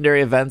to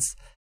legendary events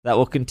that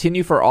will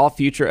continue for all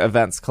future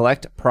events.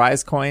 Collect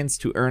prize coins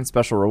to earn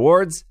special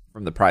rewards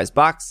from the prize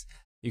box.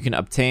 You can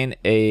obtain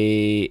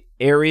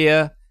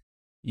area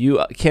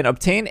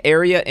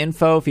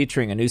info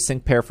featuring a new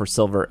sync pair for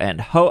Silver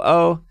and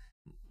Ho-Oh,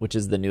 which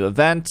is the new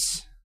event.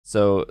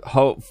 So,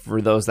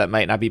 for those that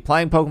might not be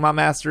playing Pokemon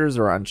Masters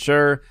or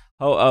unsure,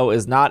 Ho-Oh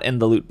is not in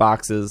the loot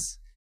boxes.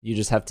 You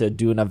just have to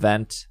do an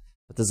event.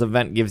 But this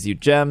event gives you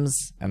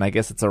gems, and I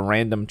guess it's a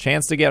random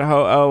chance to get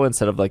Ho-Oh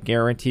instead of like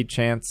guaranteed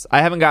chance.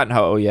 I haven't gotten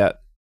Ho-Oh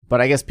yet,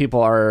 but I guess people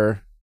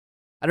are...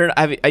 I don't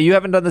know. You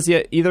haven't done this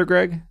yet either,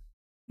 Greg?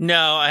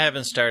 No, I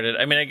haven't started.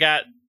 I mean,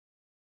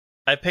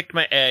 I picked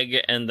my egg,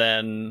 and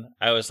then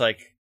I was like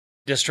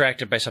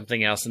distracted by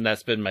something else, and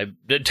that's been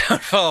the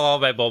downfall of all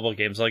my mobile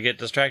games. I'll get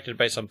distracted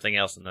by something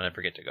else, and then I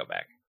forget to go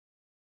back.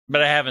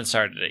 But I haven't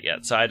started it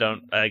yet, so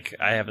I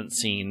haven't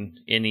seen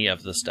any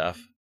of the stuff.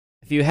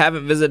 If you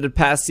haven't visited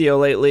Paseo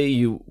lately,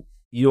 you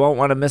won't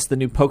want to miss the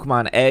new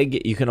Pokemon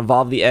Egg. You can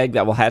evolve the egg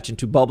that will hatch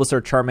into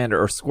Bulbasaur, Charmander,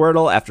 or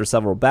Squirtle after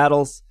several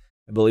battles.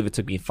 I believe it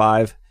took me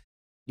 5.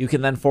 You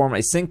can then form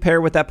a sync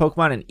pair with that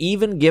Pokemon and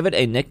even give it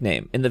a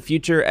nickname. In the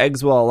future,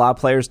 eggs will allow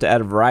players to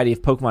add a variety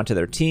of Pokemon to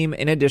their team.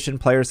 In addition,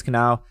 players can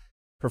now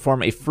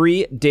perform a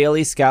free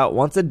daily scout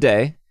once a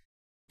day.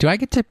 Do I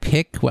get to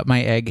pick what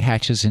my egg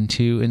hatches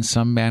into in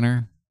some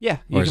manner? Yeah,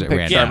 you can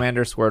pick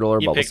Charmander, Squirtle, or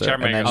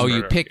Bulbasaur.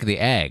 You pick the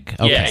egg.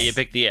 Okay. Yeah, you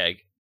pick the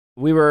egg.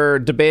 We were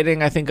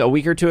debating, I think, a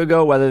week or two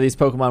ago whether these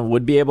Pokemon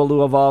would be able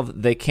to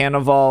evolve. They can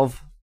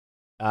evolve.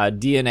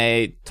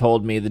 DNA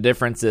told me the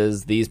difference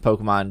is these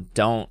Pokemon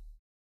don't.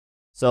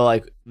 So,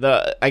 like,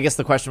 I guess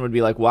the question would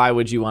be, like, why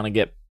would you want to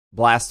get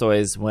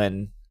Blastoise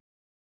when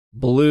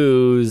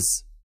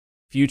Blue's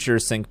future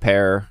sync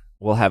pair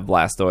will have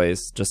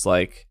Blastoise, just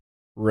like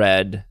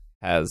Red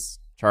has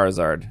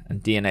Charizard?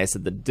 And DNA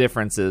said the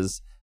difference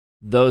is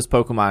those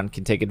Pokemon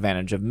can take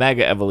advantage of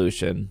Mega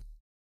Evolution.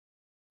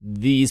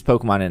 These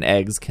Pokemon in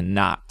eggs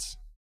cannot.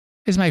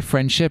 Is my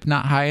friendship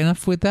not high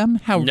enough with them?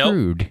 How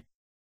rude.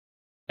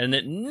 And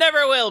it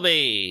never will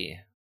be.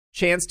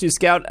 Chance to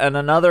scout and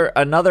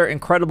another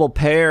incredible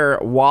pair.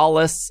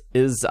 Wallace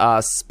is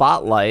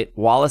Spotlight.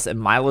 Wallace and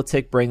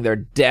Milotic bring their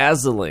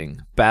dazzling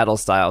battle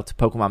style to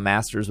Pokemon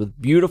Masters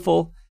with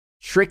beautiful,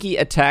 tricky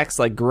attacks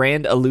like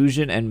Grand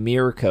Illusion and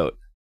Mirror Coat.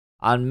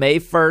 On May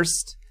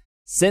 1st,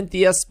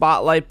 Cynthia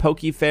Spotlight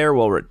Pokefair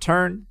will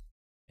return.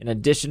 In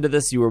addition to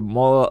this, you will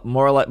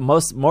more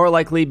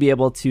likely be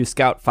able to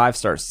scout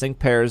 5-star sync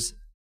pairs.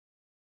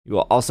 You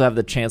will also have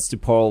the chance to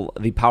pull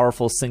the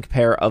powerful sync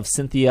pair of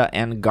Cynthia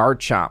and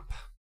Garchomp.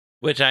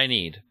 Which I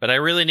need, but I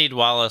really need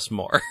Wallace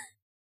more.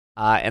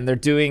 And they're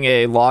doing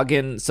a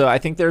login. So I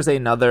think there's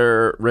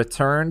another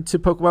return to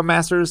Pokemon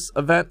Masters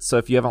event. So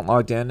if you haven't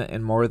logged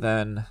in more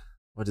than,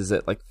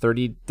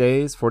 30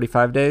 days,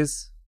 45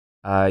 days,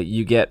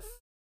 you get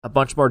a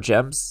bunch more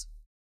gems.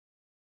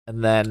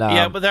 And then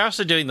yeah, but they're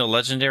also doing the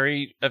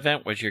legendary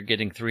event, which you're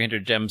getting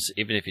 300 gems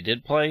even if you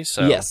did play.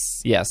 So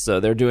yes. So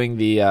they're doing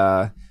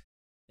the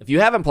if you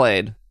haven't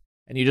played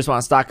and you just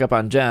want to stock up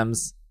on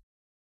gems,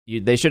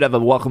 they should have a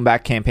welcome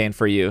back campaign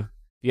for you if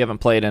you haven't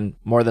played in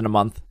more than a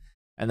month.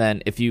 And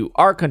then if you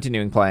are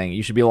continuing playing,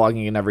 you should be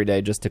logging in every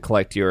day just to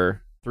collect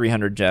your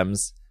 300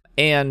 gems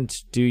and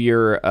do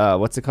your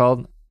what's it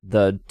called?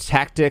 The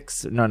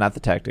tactics? No, not the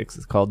tactics.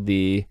 It's called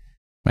the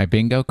My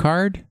bingo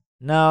card?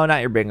 No,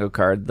 not your bingo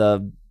card.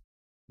 The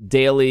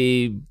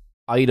daily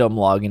item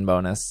login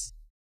bonus.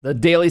 The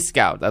daily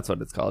scout, that's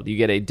what it's called. You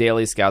get a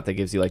daily scout that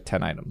gives you like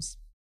 10 items.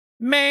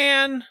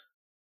 Man,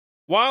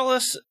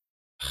 Wallace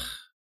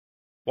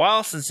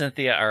and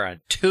Cynthia are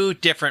on 2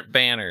 different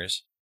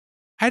banners.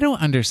 I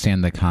don't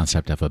understand the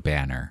concept of a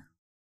banner.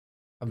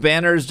 A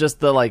banner is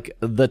just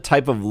the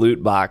type of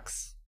loot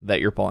box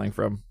that you're pulling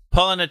from.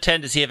 Pulling a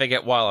 10 to see if I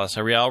get Wallace.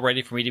 Are we all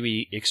ready for me to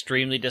be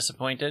extremely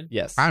disappointed?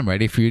 Yes. I'm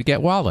ready for you to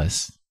get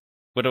Wallace.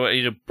 What do I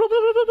do?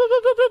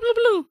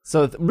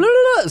 So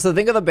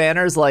think of the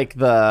banners like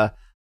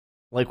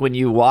when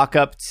you walk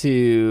up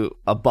to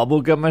a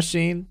bubblegum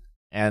machine,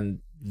 and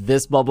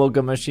this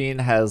bubblegum machine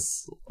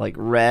has like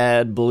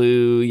red,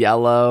 blue,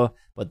 yellow,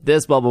 but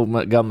this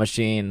bubblegum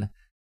machine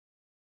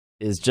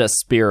is just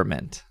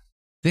spearmint.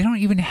 They don't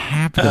even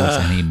have those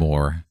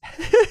anymore.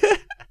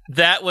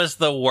 That was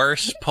the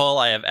worst pull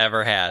I have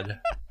ever had.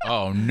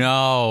 Oh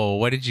no,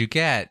 what did you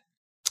get?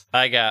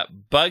 I got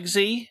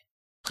Bugsy,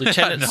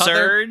 Lieutenant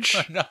Surge,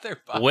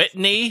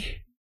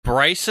 Whitney,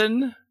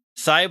 Bryson,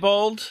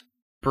 Cybold,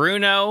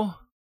 Bruno.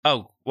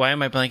 Oh, why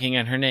am I blanking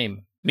on her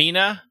name?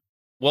 Mina,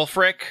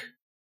 Wolfric,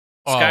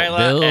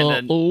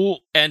 Skyla,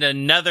 and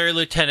another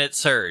Lieutenant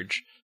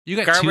Surge. You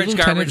got two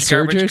Lieutenant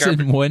Surges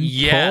in one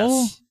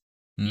poll?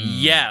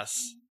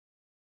 Yes.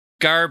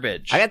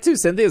 Garbage. I got 2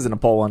 Cynthias in a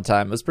poll one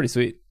time. It was pretty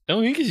sweet.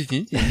 Oh,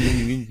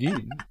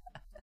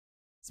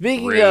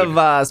 Speaking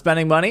of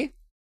spending money,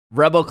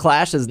 Rebel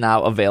Clash is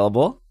now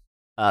available.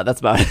 That's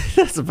about it.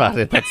 That's about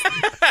it.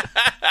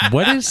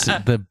 What is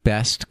the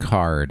best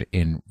card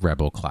in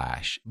Rebel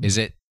Clash? Is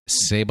it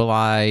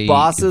Sableye?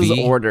 Boss's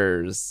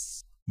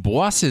Orders.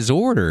 Boss's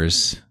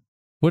Orders?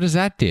 What does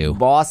that do?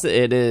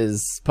 It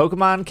is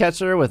Pokemon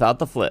Catcher without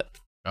the flip.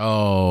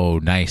 Oh,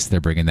 nice. They're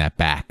bringing that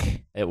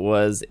back. It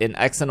was in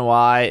X and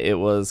Y. It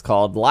was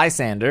called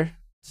Lysander.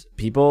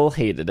 People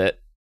hated it.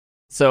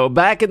 So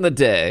back in the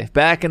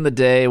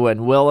day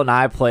when Will and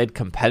I played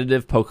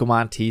competitive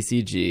Pokemon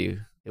TCG,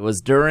 it was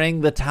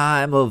during the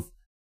time of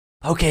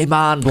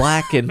Pokemon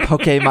Black and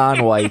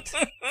Pokemon White.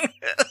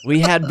 We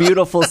had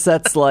beautiful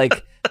sets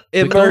like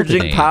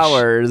Emerging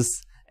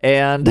Powers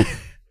and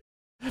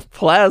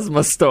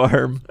Plasma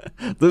Storm.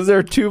 Those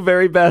are 2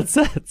 very bad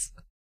sets.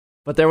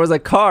 But there was a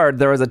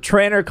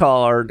trainer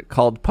card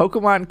called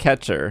Pokemon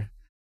Catcher.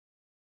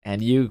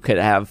 And you could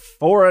have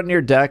 4 on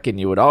your deck, and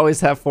you would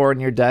always have 4 on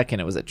your deck, and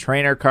it was a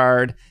trainer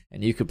card,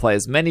 and you could play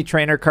as many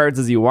trainer cards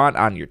as you want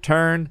on your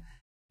turn.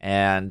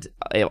 And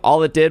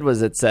all it did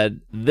was it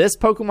said, this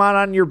Pokemon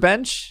on your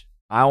bench,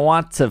 I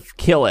want to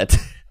kill it.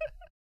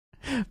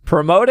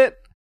 Promote it,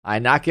 I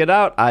knock it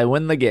out, I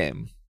win the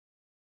game.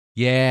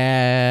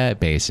 Yeah,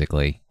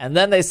 basically. And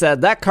then they said,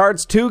 that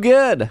card's too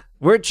good.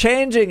 We're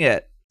changing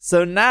it.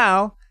 So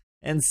now,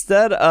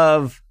 instead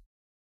of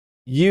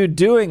you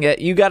doing it,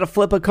 you got to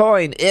flip a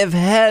coin. If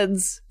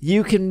heads,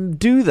 you can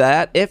do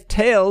that. If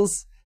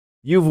tails,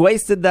 you've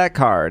wasted that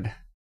card.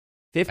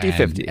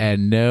 50-50.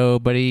 And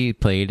nobody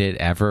played it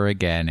ever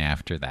again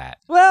after that.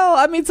 Well,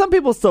 I mean, some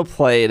people still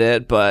played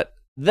it, but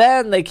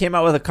then they came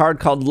out with a card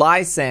called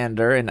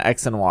Lysander in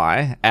X and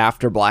Y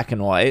after Black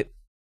and White.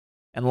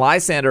 And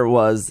Lysander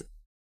was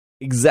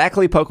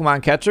exactly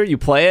Pokemon Catcher. You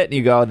play it and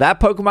you go, that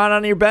Pokemon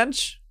on your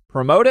bench?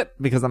 Promote it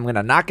because I'm going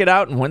to knock it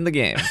out and win the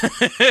game.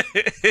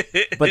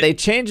 But they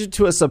changed it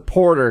to a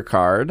supporter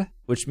card,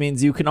 which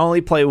means you can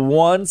only play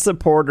 1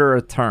 supporter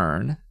a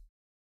turn.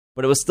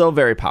 But it was still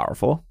very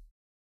powerful.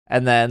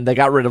 And then they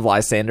got rid of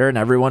Lysander and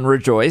everyone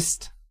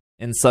rejoiced.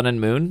 In Sun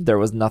and Moon, there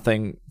was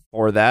nothing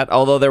for that.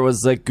 Although there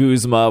was like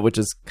Guzma, which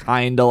is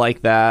kind of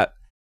like that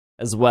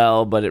as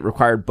well. But it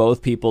required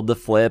both people to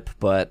flip.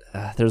 But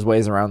there's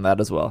ways around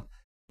that as well.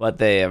 But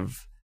they have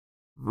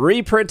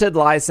reprinted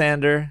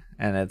Lysander,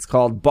 and it's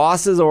called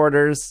Boss's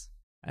Orders,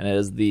 and it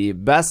is the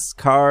best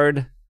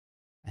card,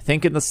 I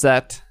think, in the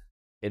set.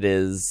 It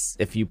is,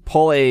 if you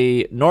pull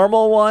a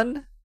normal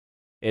one,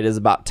 it is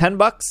about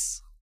 $10.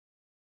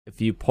 If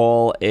you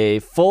pull a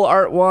full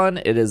art one,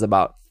 it is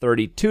about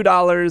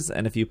 $32,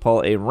 and if you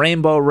pull a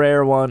rainbow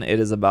rare one, it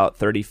is about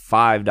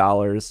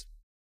 $35.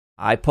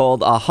 I pulled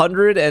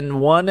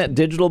 101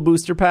 digital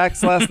booster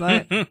packs last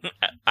night.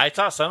 I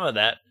saw some of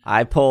that.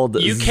 I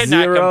pulled You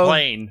cannot 0.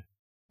 complain.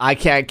 I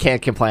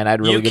can't complain. I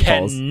had really good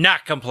pulls. You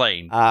cannot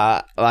complain.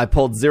 I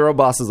pulled 0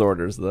 boss's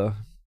orders, though.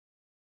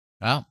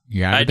 Well,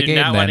 you're out I of the do game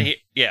not want to then.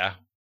 Yeah,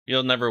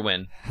 you'll never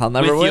win. I'll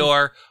never With win.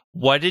 your,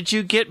 what did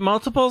you get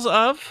multiples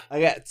of? I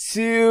got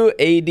 2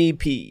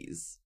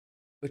 ADPs,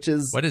 which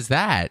is What is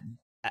that?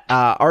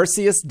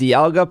 Arceus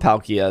Dialga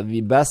Palkia,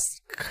 the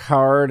best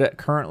card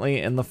currently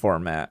in the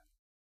format.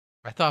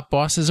 I thought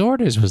Boss's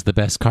Orders was the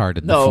best card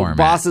in the No, format.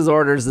 Boss's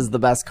Orders is the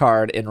best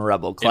card in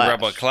Rebel Clash. In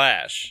Rebel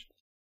Clash.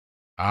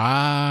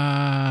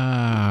 Ah.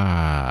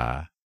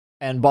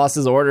 And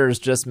Boss's Orders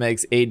just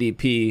makes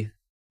ADP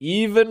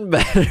even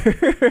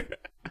better.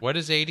 What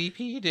does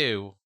ADP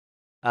do?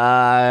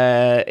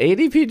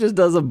 ADP just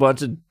does a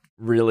bunch of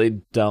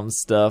really dumb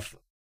stuff.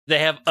 They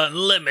have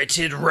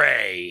unlimited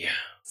ray.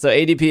 So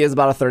ADP is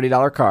about a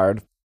 $30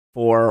 card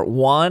for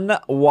 1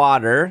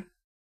 water,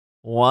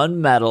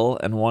 1 metal,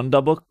 and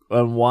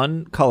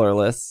 1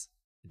 colorless.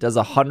 It does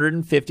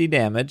 150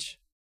 damage.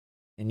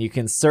 And you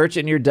can search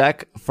in your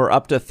deck for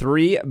up to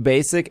 3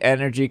 basic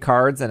energy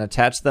cards and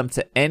attach them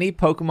to any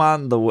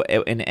Pokemon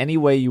in any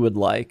way you would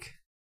like.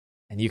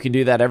 And you can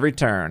do that every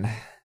turn.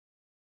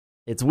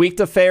 It's weak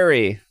to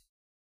Fairy.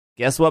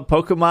 Guess what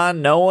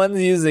Pokemon no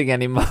one's using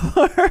anymore?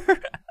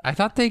 I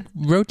thought they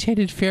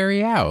rotated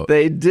Fairy out.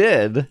 They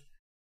did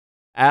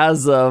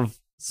as of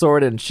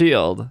Sword and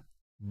Shield,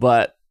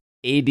 but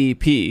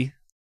ADP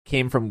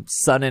came from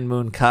Sun and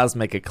Moon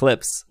Cosmic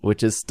Eclipse,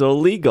 which is still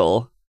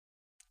legal.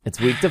 It's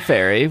weak to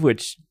Fairy,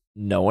 which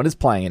no one is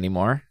playing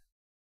anymore.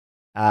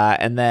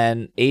 And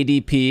then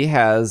ADP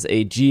has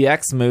a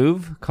GX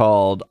move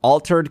called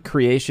Altered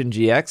Creation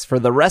GX. For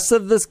the rest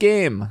of this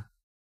game,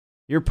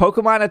 your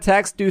Pokemon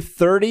attacks do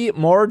 30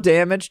 more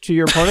damage to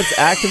your opponent's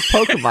active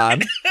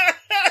Pokemon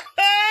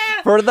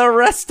for the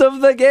rest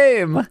of the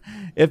game.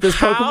 If this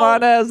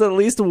Pokemon has at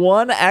least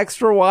 1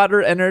 extra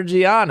water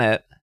energy on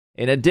it.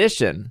 In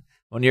addition,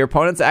 when your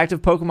opponent's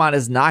active Pokemon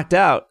is knocked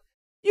out,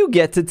 you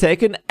get to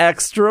take an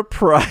extra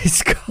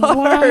prize card.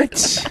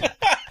 What?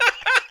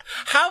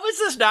 How has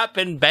this not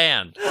been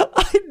banned?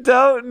 I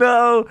don't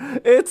know.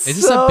 Is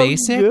this a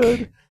basic?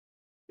 Good.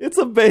 It's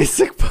a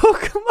basic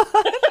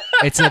Pokemon.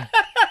 It's a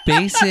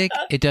basic.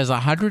 It does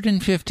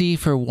 150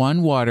 for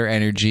 1 water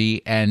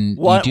energy, and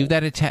you do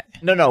that attack.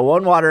 No,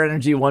 1 water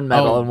energy, 1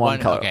 metal, and 1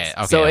 color. Okay,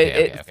 so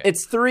okay.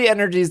 It's 3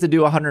 energies to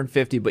do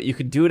 150, but you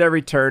can do it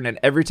every turn, and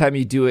every time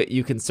you do it,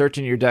 you can search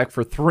in your deck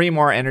for 3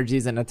 more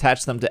energies and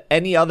attach them to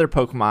any other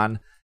Pokemon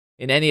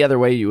in any other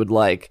way you would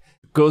like.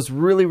 Goes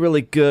really,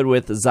 really good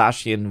with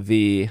Zacian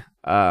V.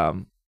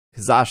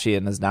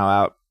 Zacian is now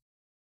out.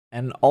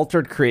 And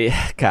Altered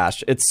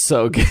Gosh, it's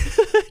so good.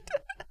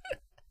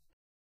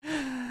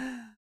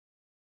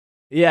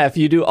 Yeah, if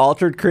you do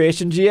Altered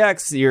Creation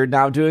GX, you're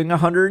now doing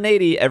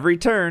 180 every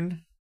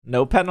turn.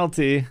 No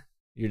penalty.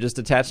 You're just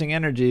attaching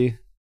energy.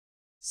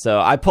 So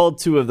I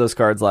pulled 2 of those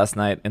cards last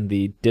night in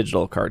the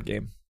digital card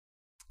game.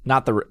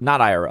 Not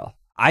IRL.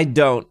 I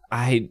don't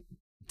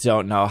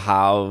know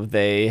how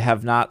they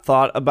have not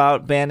thought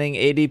about banning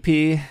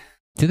ADP.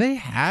 Do they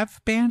have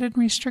banned and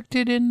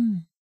restricted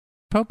in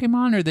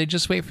Pokemon, or they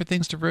just wait for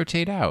things to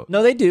rotate out?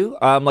 No, they do.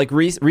 Like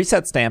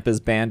Reset Stamp is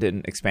banned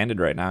in Expanded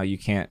right now. You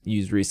can't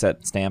use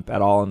Reset Stamp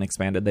at all in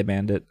Expanded. They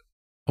banned it.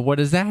 What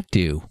does that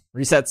do?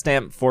 Reset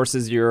Stamp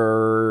forces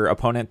your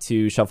opponent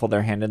to shuffle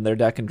their hand in their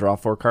deck and draw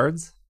 4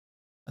 cards.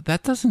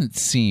 That doesn't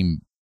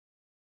seem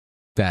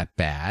that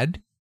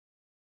bad.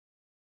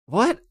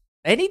 What?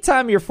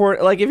 Anytime if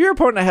your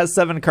opponent has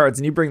 7 cards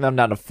and you bring them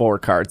down to 4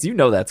 cards, you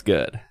know that's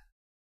good.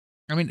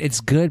 I mean, it's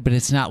good, but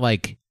it's not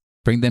like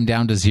bring them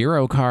down to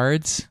 0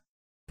 cards.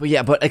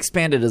 But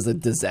Expanded is a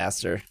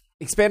disaster.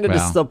 Expanded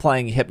is still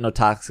playing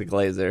Hypnotoxic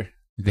Laser.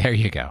 There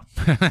you go.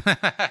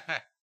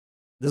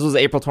 This was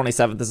April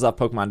 27th. This is off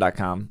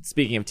Pokemon.com.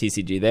 Speaking of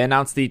TCG, they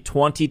announced the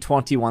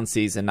 2021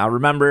 season. Now,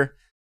 remember,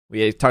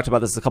 we talked about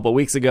this a couple of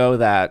weeks ago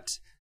that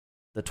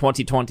the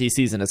 2020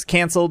 season is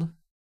canceled.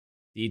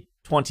 The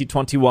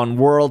 2021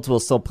 Worlds will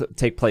still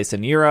take place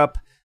in Europe.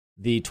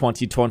 The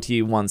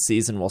 2021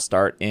 season will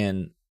start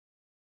in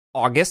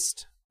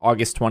August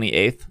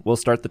 28th. We'll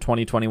start the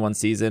 2021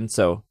 season.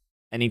 So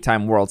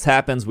anytime Worlds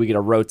happens, we get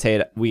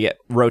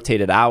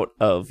rotated out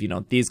of,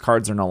 these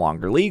cards are no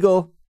longer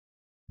legal.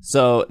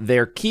 So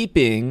they're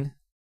keeping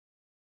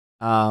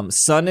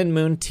Sun and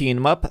Moon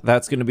Team Up.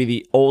 That's going to be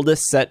the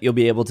oldest set you'll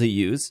be able to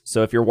use.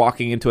 So if you're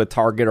walking into a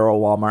Target or a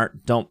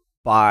Walmart, don't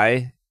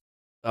buy.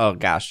 Oh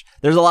gosh,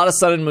 there's a lot of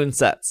Sun and Moon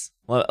sets.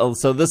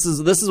 So this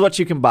is what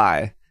you can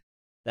buy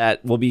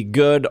that will be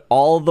good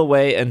all the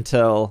way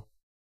until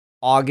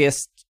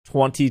August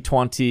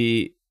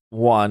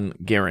 2021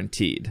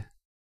 guaranteed.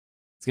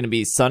 It's going to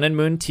be Sun and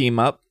Moon Team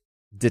Up,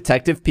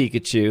 Detective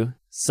Pikachu,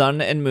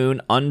 Sun and Moon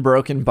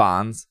Unbroken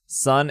Bonds,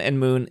 Sun and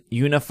Moon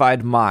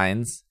Unified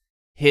Minds,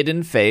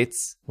 Hidden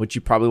Fates, which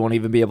you probably won't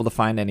even be able to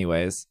find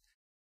anyways,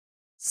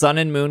 Sun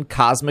and Moon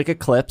Cosmic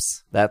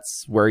Eclipse,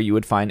 that's where you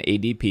would find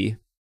ADP,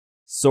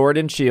 Sword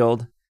and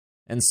Shield,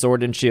 and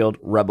Sword and Shield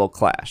Rebel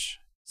Clash.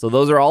 So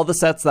those are all the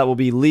sets that will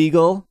be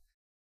legal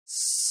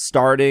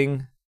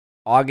starting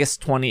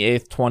August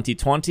 28th,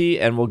 2020,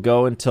 and will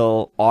go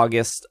until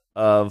August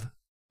of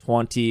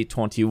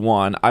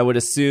 2021. I would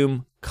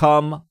assume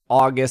come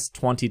August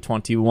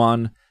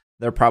 2021,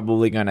 they're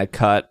probably going to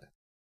cut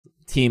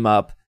Team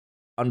Up,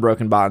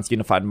 Unbroken Bonds,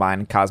 Unified Mind,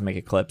 and Cosmic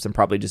Eclipse, and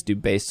probably just do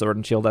base Sword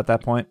and Shield at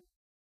that point.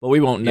 But we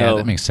won't know. Yeah,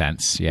 that makes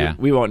sense. Yeah.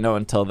 We won't know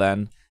until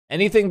then.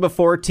 Anything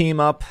before Team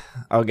Up,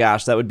 oh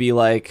gosh, that would be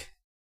like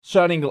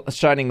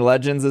Shining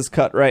Legends is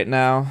cut right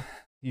now.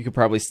 You could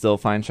probably still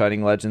find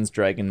Shining Legends.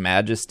 Dragon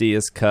Majesty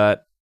is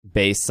cut.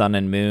 Base Sun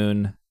and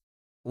Moon.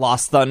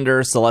 Lost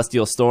Thunder,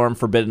 Celestial Storm,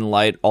 Forbidden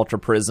Light, Ultra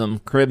Prism,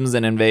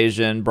 Crimson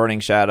Invasion, Burning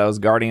Shadows,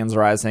 Guardians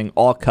Rising,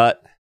 all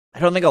cut. I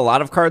don't think a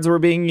lot of cards were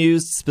being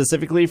used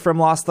specifically from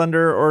Lost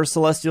Thunder or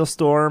Celestial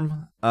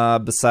Storm,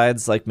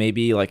 besides like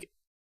maybe like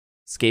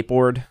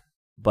Skateboard,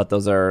 but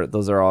those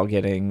are all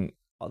getting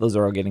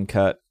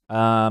cut.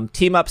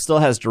 Team Up still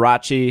has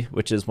Jirachi,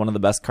 which is one of the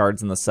best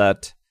cards in the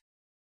set.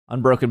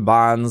 Unbroken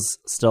Bonds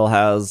still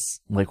has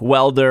like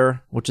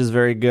Welder, which is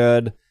very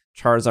good.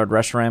 Charizard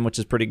Reshiram, which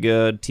is pretty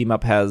good. Team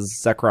Up has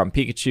Zekrom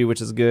Pikachu,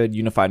 which is good.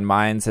 Unified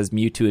Minds has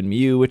Mewtwo and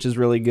Mew, which is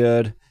really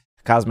good.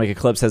 Cosmic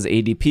Eclipse has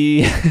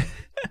ADP.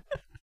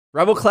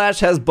 Rebel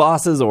Clash has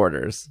Boss's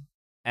Orders.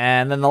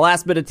 And then the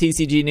last bit of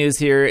TCG news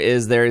here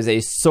is there is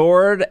a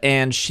Sword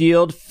and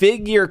Shield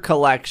figure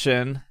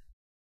collection.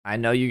 I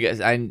know you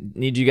guys, I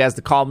need you guys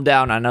to calm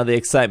down. I know the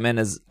excitement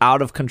is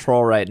out of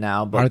control right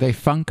now. But are they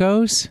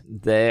Funkos?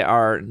 They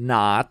are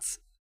not.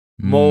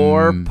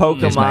 More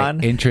Pokemon. Is my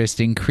interest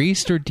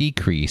increased or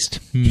decreased?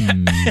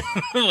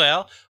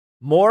 Well,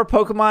 more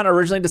Pokemon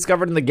originally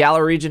discovered in the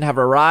Galar region have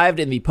arrived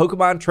in the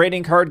Pokemon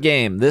trading card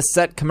game. This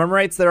set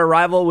commemorates their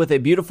arrival with a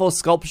beautiful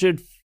sculptured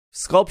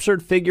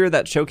figure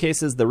that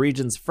showcases the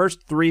region's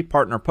first 3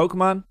 partner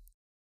Pokemon.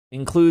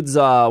 Includes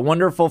a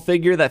wonderful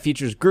figure that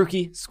features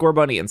Grookey,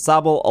 Scorbunny, and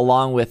Sobble,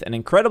 along with an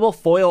incredible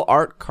foil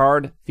art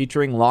card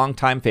featuring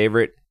longtime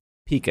favorite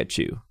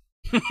Pikachu.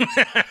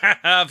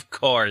 Of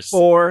course.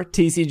 4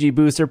 TCG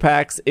booster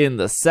packs in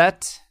the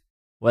set.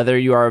 Whether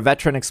you are a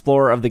veteran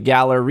explorer of the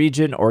Galar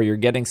region or you're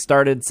getting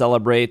started,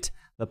 celebrate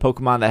the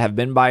Pokemon that have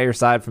been by your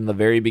side from the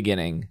very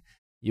beginning.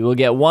 You will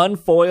get 1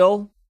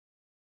 full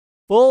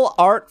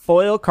art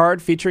foil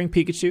card featuring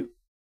Pikachu.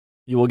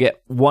 You will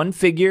get 1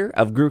 figure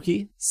of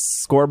Grookey,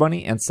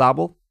 Scorbunny, and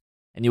Sobble.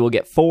 And you will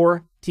get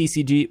 4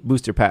 TCG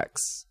booster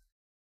packs.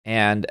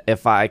 And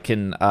if I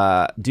can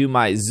do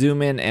my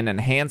zoom in and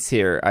enhance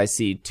here, I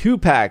see 2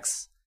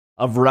 packs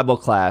of Rebel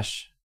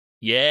Clash.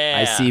 Yeah.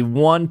 I see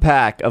 1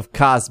 pack of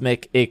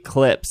Cosmic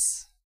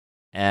Eclipse.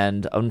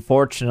 And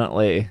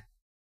unfortunately...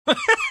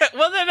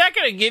 well, they're not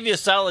going to give you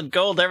solid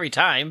gold every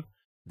time.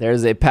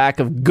 There's a pack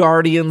of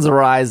Guardians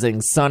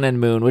Rising, Sun and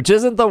Moon, which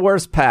isn't the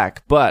worst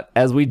pack. But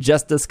as we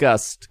just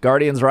discussed,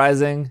 Guardians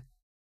Rising,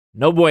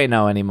 no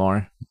bueno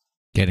anymore.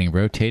 Getting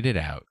rotated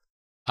out.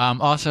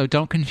 Also,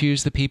 don't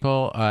confuse the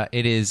people.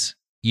 It is,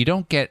 you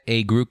don't get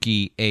a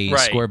Grookey, a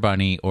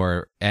Scorbunny,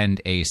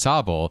 and a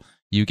Sobble.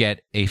 You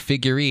get a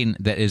figurine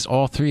that is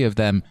all 3 of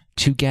them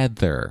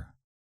together.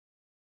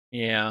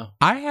 Yeah.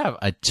 I have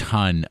a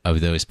ton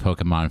of those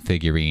Pokemon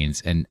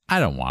figurines, and I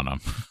don't want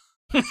them.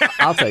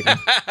 I'll take them.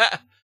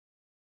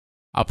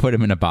 I'll put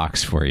them in a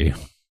box for you.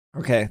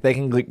 Okay, they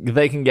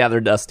can gather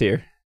dust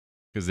here.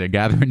 Because they're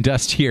gathering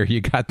dust here. You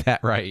got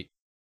that right.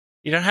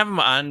 You don't have them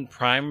on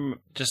Prime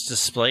just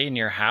display in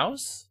your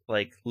house?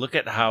 Like, look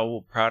at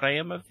how proud I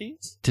am of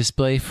these?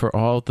 Display for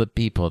all the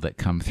people that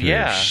come through.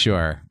 Yeah.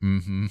 Sure.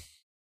 Mm-hmm.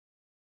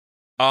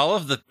 All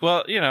of the,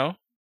 well, you know,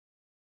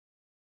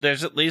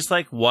 there's at least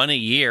like 1 a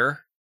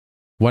year.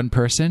 1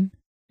 person?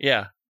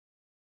 Yeah.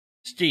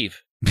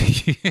 Steve.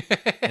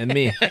 And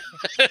me.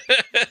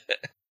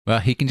 Well,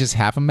 he can just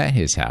have them at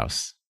his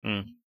house.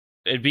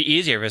 It'd be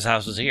easier if his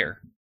house was here.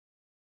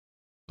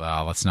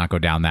 Well, let's not go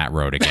down that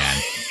road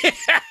again.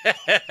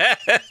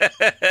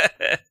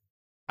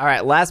 All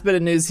right, last bit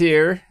of news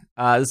here.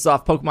 This is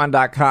off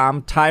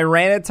Pokemon.com.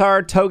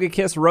 Tyranitar,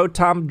 Togekiss,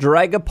 Rotom,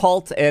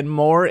 Dragapult, and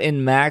more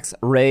in max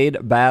raid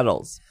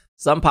battles.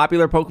 Some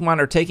popular Pokemon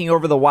are taking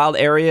over the wild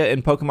area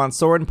in Pokemon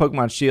Sword and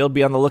Pokemon Shield.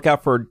 Be on the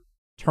lookout for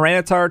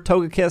Tyranitar,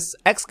 Togekiss,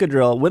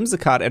 Excadrill,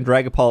 Whimsicott, and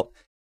Dragapult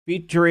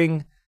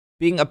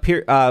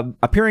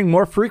appearing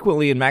more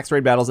frequently in max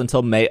raid battles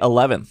until May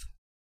 11th.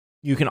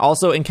 You can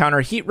also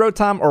encounter Heat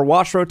Rotom or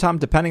Wash Rotom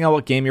depending on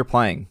what game you're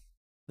playing.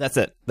 That's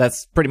it.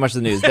 That's pretty much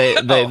the news. These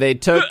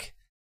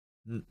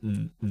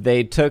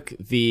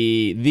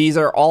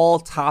are all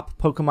top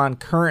Pokemon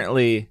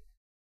currently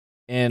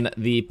in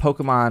the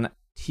Pokemon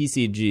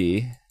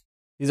TCG.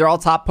 These are all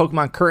top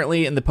Pokemon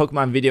currently in the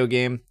Pokemon video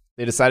game.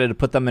 They decided to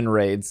put them in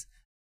raids.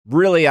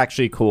 Really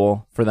actually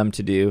cool for them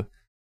to do.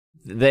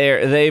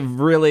 They've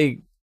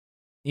really,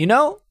 you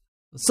know,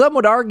 some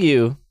would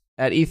argue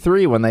at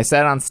E3 when they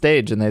sat on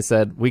stage and they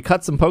said, we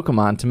cut some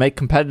Pokemon to make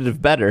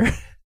competitive better.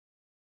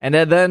 And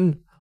then,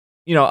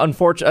 you know,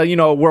 unfortunately,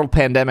 a world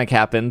pandemic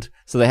happened,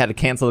 so they had to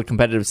cancel the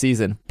competitive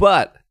season.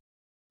 But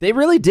they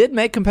really did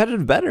make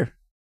competitive better.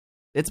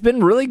 it's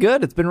been really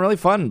good. It's been really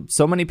fun.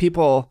 So many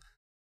people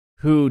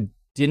who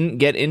didn't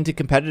get into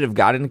competitive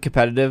got into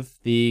competitive.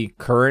 The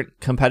current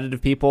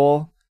competitive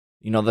people,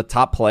 the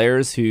top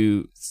players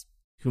who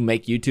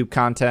make YouTube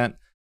content,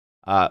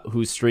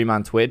 who stream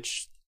on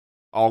Twitch,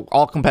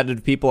 all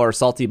competitive people are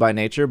salty by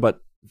nature,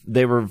 but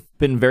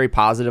been very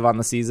positive on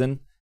the season.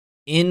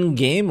 In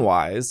game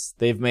wise,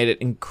 they've made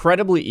it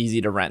incredibly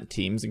easy to rent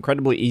teams,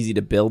 incredibly easy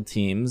to build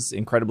teams,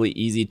 incredibly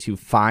easy to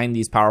find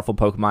these powerful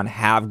Pokemon,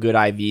 have good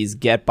IVs,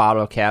 get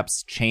bottle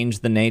caps, change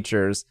the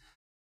natures,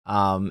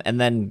 and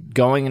then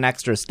going an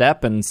extra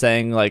step and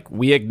saying, like,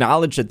 we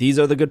acknowledge that these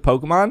are the good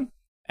Pokemon,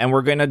 and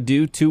we're going to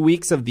do 2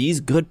 weeks of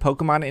these good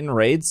Pokemon in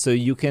raids so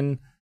you can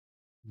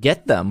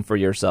get them for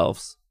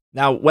yourselves.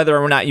 Now, whether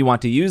or not you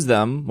want to use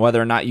them,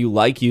 whether or not you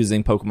like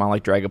using Pokemon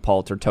like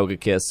Dragapult or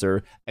Togekiss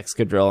or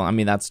Excadrill, I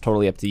mean, that's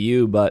totally up to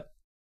you, but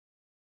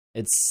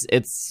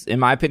it's in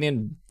my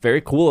opinion, very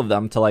cool of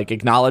them to, like,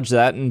 acknowledge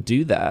that and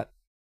do that.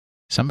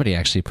 Somebody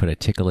actually put a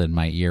tickle in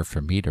my ear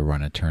for me to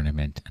run a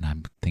tournament, and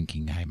I'm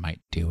thinking I might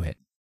do it.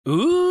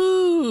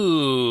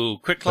 Ooh,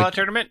 Quick Claw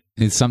tournament?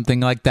 It's something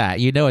like that.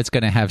 It's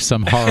going to have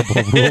some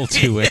horrible rule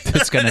to it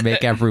that's going to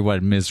make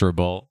everyone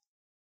miserable.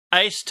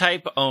 Ice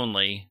type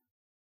only.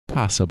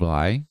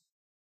 Possibly.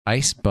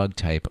 Ice bug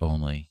type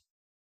only.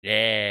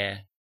 Yeah.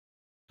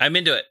 I'm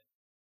into it.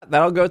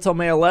 That'll go till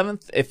May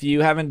 11th. If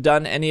you haven't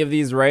done any of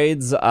these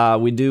raids,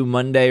 we do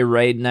Monday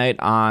raid night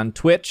on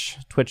Twitch,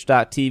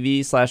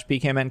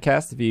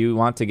 twitch.tv/PKMNcast. If you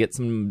want to get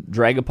some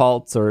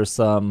Dragapults or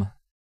some...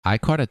 I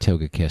caught a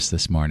Togekiss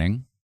this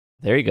morning.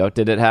 There you go.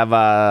 Did it have...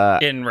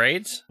 in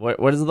raids?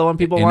 What is the one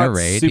people in want? A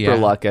raid, Super yeah.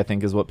 Luck, I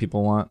think, is what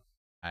people want.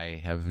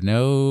 I have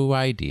no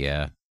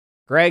idea.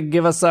 Greg,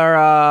 give us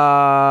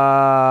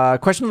our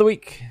question of the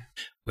week.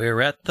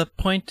 We're at the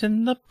point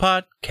in the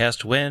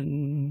podcast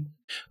when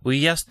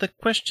we ask the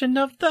question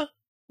of the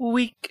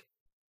week.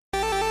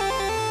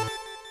 Oh,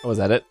 was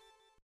that it?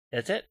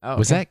 That's it. Oh,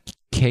 Was that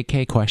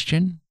KK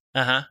question?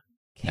 Uh-huh.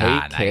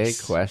 KK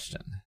nice.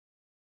 question.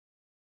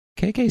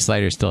 KK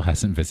Slider still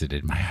hasn't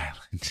visited my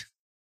island.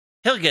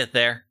 He'll get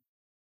there.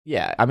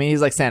 Yeah, I mean,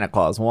 he's like Santa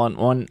Claus,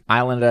 one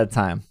island at a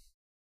time.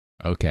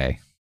 Okay.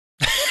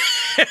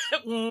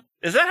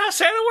 Is that how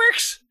Santa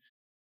works?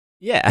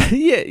 Yeah,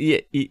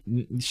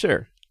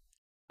 sure.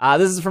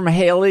 This is from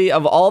Haley.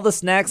 Of all the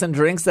snacks and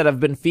drinks that have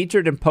been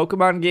featured in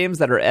Pokemon games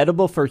that are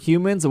edible for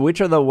humans, which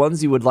are the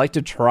ones you would like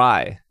to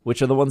try?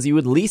 Which are the ones you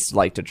would least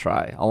like to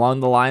try? Along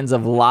the lines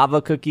of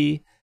Lava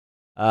Cookie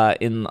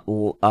in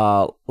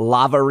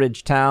Lava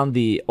Ridge Town,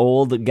 the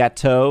old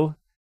Gâteau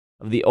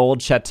of the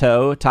old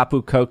Chateau,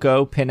 Tapu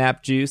Koko,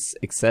 Pinap Juice,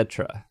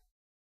 etc.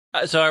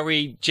 So are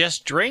we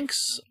just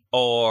drinks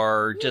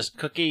or just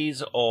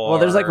cookies or... Well,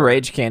 there's like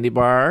Rage Candy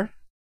Bar.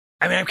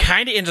 I mean, I'm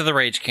kind of into the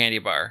Rage Candy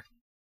Bar.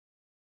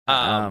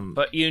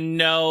 But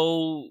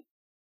is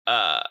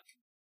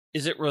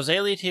it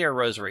Rosalia tea or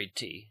Rosary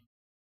tea?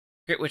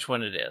 I forget which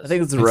one it is. I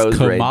think it's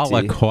Rosary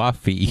Kamala tea.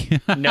 Coffee.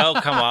 No,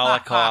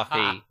 Kamala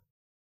Coffee.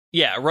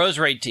 Yeah,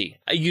 Rosary tea.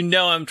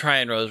 I'm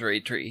trying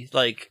Rosary tea.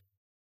 Like,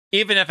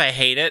 even if I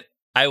hate it,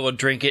 I will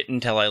drink it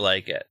until I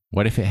like it.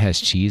 What if it has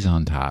cheese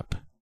on top?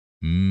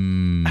 I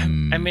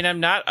mean,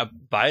 I'm not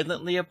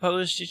violently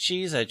opposed to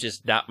cheese. It's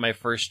just not my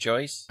first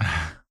choice.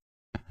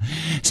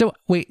 So,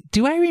 wait,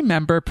 do I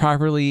remember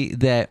properly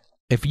that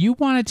if you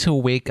wanted to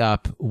wake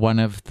up one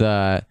of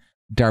the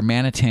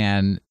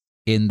Darmanitan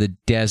in the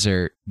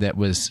desert that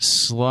was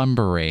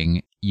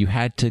slumbering, you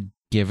had to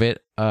give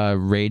it a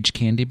Rage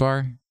Candy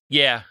Bar?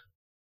 Yeah.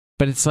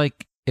 But it's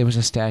like it was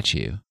a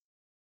statue.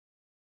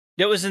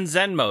 It was in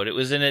Zen mode. It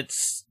was in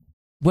its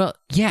Well,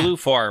 yeah. blue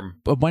form.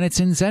 But when it's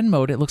in Zen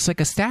mode, it looks like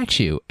a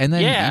statue. And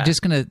then Yeah. you're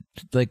just going to,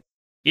 like...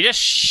 You just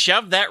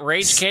shove that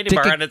Rage Candy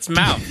Stick Bar it- in its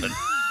mouth. And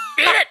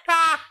eat it!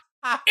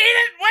 Eat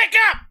it! Wake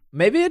up!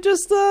 Maybe it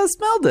just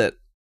smelled it.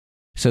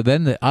 So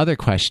then the other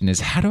question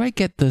is, how do I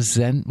get the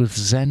Zen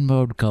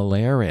mode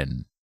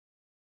Galarian?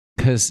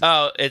 Because...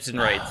 Oh, it's in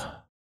raids.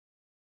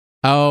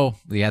 Oh,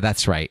 yeah,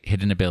 that's right.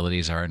 Hidden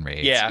abilities are in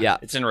raids. Yeah,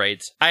 it's in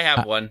raids. I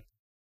have one.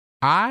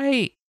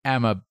 I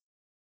don't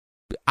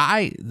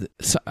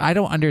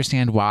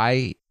understand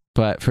why,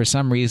 but for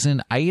some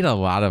reason, I eat a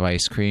lot of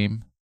ice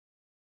cream.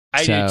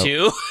 I do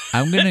too.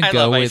 I'm going to I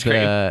go love ice with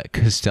cream. a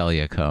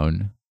Castelia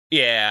cone.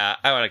 Yeah,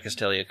 I want a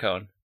Castelia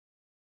cone.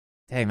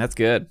 Dang, that's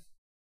good.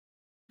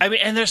 I mean,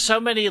 and there's so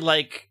many,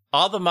 like,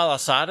 all the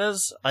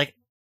Malasadas, like,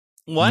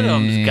 one of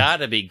them's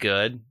gotta be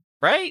good,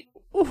 right?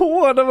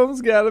 One of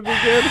them's got to be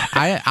good.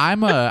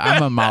 I'm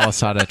a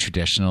Malasada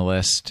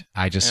traditionalist.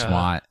 I just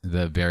want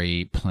the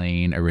very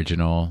plain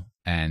original,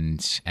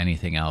 and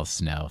anything else,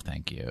 no,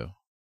 thank you.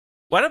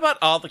 What about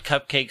all the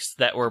cupcakes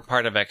that were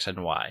part of X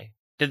and Y?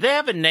 Did they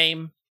have a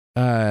name?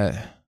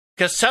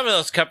 Because some of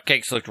those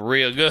cupcakes looked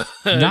real good.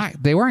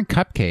 They weren't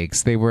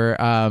cupcakes. They were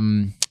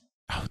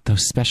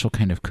those special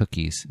kind of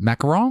cookies.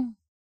 Macaron?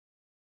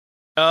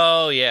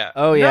 Oh, yeah.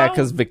 Oh, yeah, No.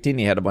 because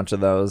Victini had a bunch of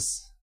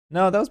those.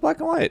 No, that was black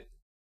and white.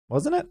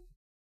 Wasn't it?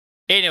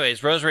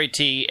 Anyways, Rosary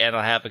Tea, and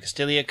I'll have a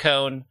Castelia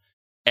cone,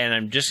 and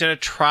I'm just going to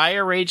try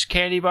a Rage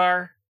Candy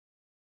Bar.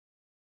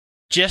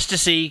 just to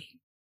see.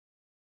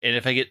 And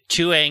if I get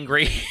too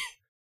angry,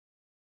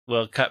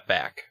 we'll cut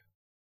back.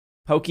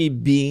 Pokey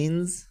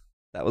beans.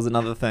 That was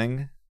another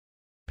thing.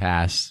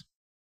 Pass.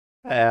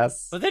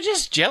 Pass. But they're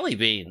just jelly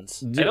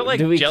beans. I don't do like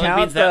we jelly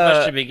count beans that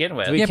much to begin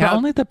with. Yeah, but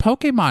only the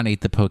Pokemon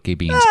eat the Poke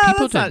Beans.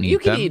 People don't eat you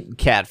them. can eat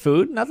cat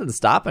food. Nothing's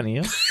stopping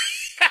you.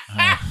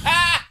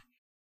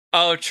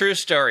 Oh, true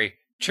story.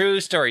 True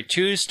story.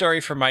 True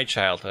story from my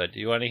childhood. Do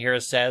you want to hear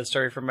a sad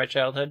story from my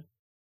childhood?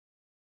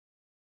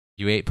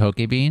 You ate Poke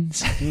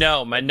Beans?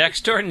 No, my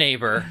next door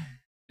neighbor,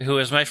 who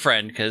was my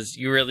friend, because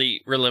you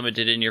really were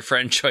limited in your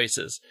friend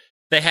choices.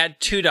 They had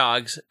 2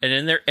 dogs, and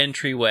in their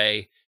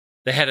entryway,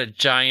 they had a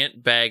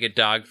giant bag of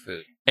dog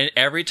food. And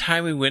every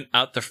time we went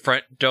out the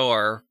front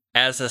door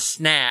as a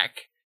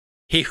snack,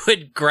 he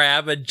would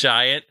grab a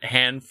giant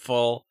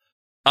handful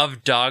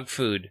of dog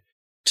food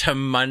to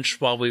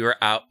munch while we were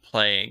out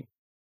playing.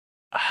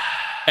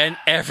 And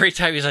every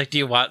time he's like, "Do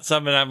you want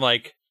some?" And I'm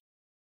like,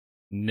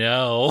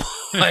 "No,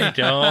 I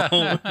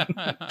don't.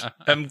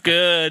 I'm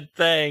good,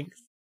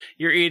 thanks.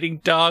 You're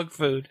eating dog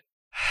food."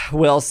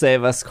 Will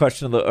save us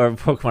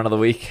Pokemon of the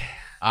week.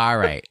 All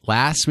right.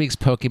 Last week's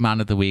Pokemon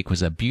of the week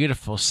was a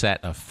beautiful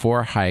set of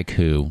 4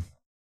 haiku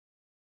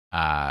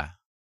that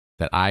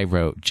I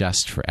wrote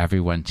just for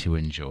everyone to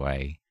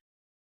enjoy.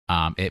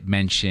 It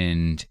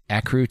mentioned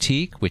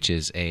Ekrutik, which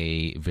is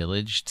a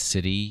villaged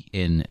city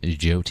in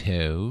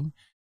Johto.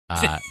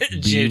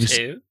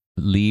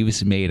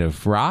 Leaves made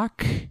of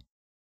rock.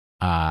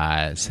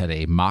 Said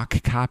a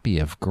mock copy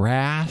of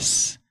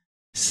grass.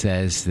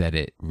 Says that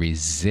it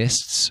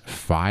resists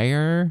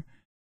fire.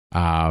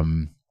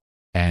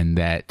 And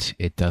that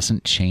it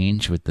doesn't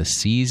change with the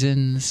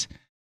seasons,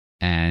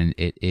 and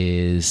it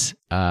is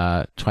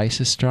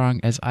twice as strong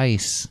as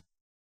ice.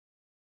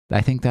 I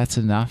think that's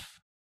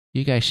enough.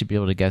 You guys should be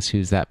able to guess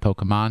who's that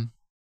Pokemon.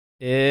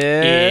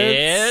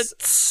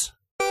 It's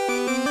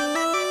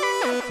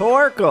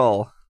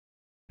Torkoal.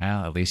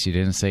 Well, at least you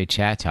didn't say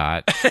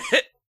Chatot.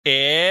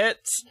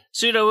 It's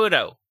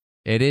Sudowoodo.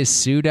 It is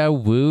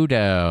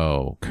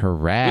Sudowoodo.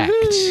 Correct.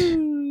 Woo-hoo!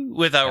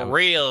 With a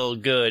real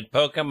good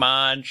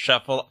Pokemon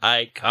Shuffle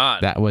icon.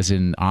 That was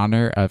in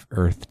honor of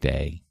Earth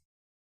Day.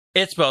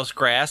 It's both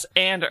grass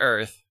and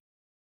earth.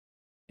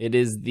 It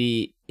is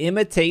the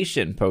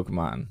imitation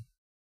Pokemon.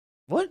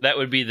 What? That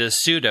would be the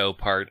pseudo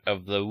part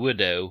of the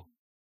Woodo.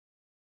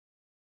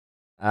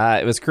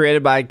 It was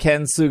created by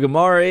Ken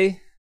Sugimori.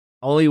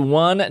 Only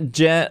one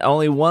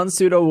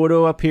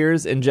Sudowoodo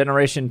appears in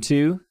Generation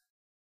 2,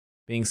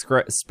 being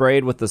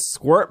sprayed with the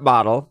squirt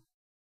bottle.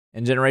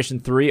 In Generation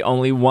 3,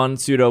 only one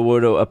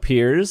Sudowoodo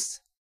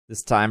appears,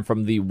 this time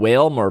from the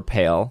Wailmer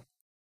Pail.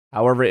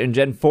 However, in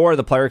Gen 4,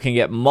 the player can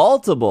get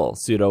multiple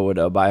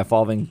Sudowoodo by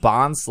evolving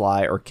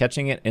Bonsly or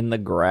catching it in the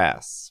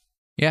grass.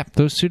 Yeah,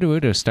 those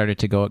Sudowoodos started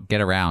to get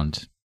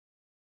around.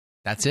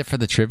 That's it for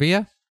the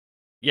trivia?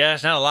 Yeah,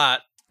 it's not a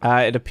lot.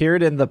 It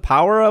appeared in The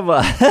Power of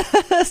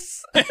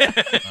Us.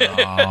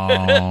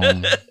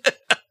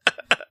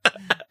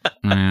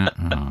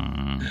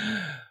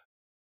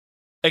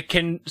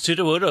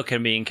 Sudowoodo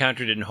can be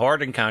encountered in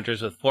horde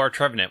encounters with 4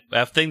 Trevenant.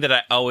 A thing that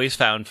I always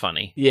found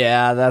funny.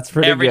 Yeah, that's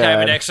pretty Every good.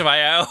 time in XY,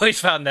 I always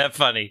found that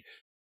funny.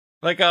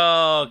 Like,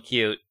 oh,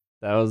 cute.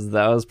 That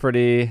was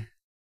pretty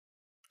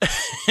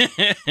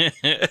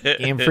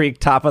Game Freak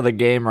top of the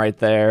game right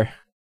there.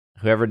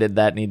 Whoever did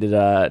that needed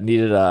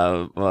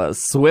a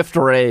swift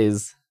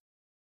raise.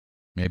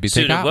 Maybe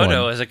they got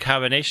Sudowoodo one. is a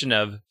combination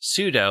of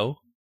pseudo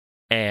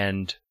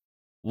and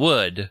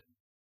wood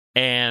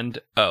and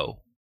O.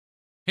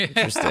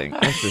 Interesting.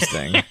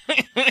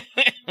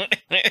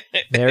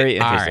 Very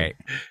interesting. All right.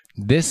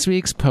 This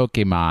week's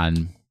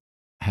Pokemon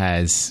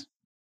has,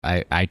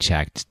 I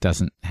checked,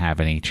 doesn't have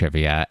any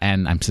trivia,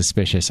 and I'm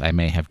suspicious I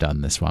may have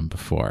done this one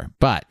before,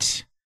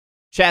 but...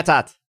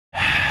 Chatot.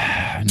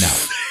 No.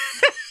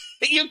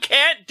 You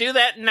can't do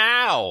that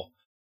now.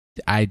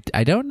 I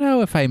don't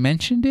know if I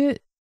mentioned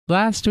it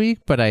last week,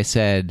 but I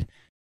said,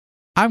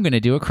 I'm going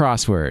to do a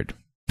crossword.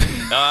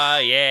 Oh,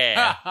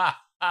 yeah.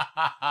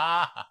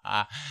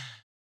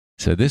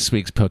 So this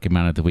week's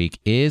Pokemon of the Week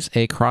is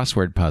a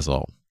crossword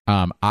puzzle.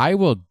 I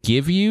will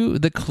give you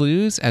the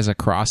clues as a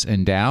cross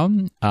and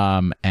down,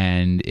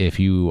 and if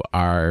you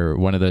are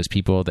one of those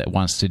people that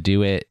wants to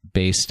do it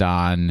based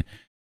on...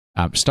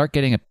 start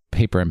getting a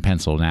paper and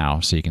pencil now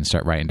so you can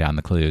start writing down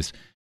the clues.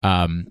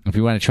 If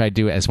you want to try to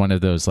do it as one of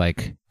those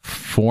like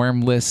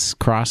formless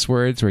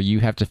crosswords where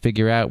you have to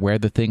figure out where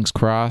the things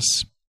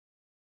cross,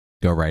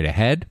 go right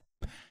ahead.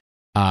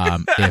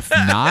 If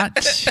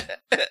not...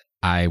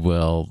 I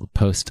will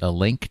post a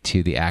link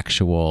to the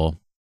actual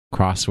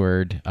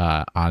crossword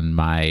on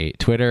my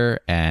Twitter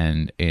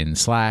and in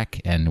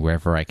Slack and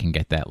wherever I can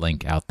get that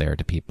link out there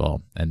to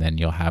people. And then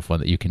you'll have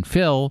one that you can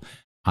fill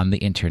on the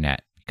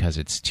internet because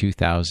it's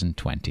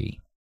 2020.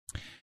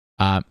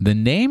 The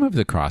name of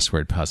the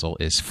crossword puzzle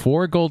is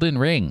 4 Golden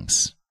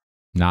Rings,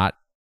 not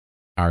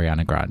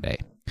Ariana Grande.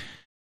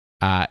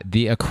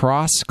 The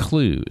across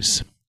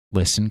clues,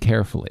 listen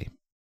carefully.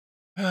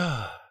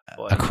 Boy,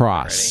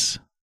 Across.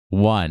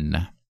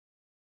 1,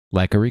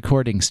 like a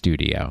recording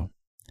studio.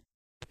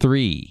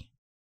 3.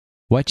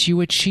 What you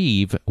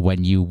achieve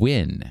when you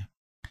win.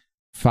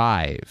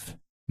 5.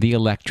 The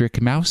electric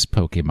mouse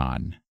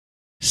Pokémon.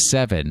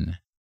 7.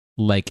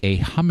 Like a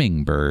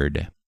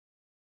hummingbird.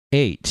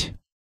 8.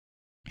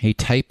 A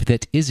type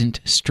that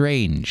isn't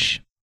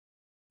strange.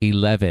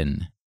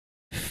 11.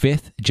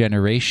 5th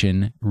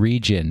generation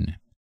region.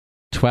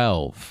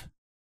 12.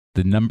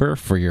 The number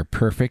for your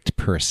perfect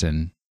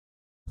person.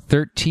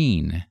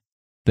 13.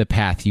 The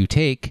path you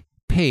take,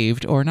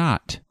 paved or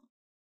not.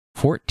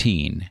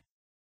 14.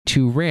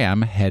 To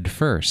ram head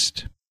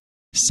first.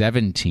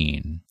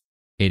 17.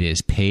 It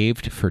is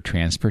paved for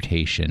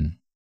transportation.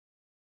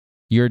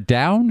 Your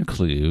down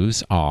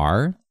clues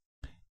are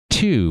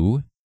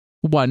 2.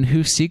 One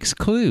who seeks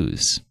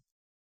clues.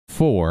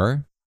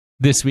 4.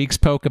 This week's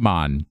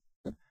Pokémon.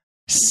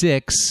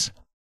 6.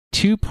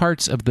 2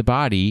 parts of the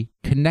body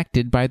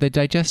connected by the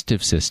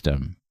digestive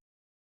system.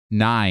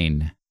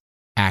 9.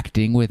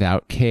 Acting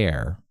without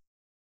care.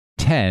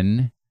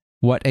 10.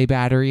 What a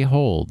battery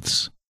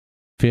holds.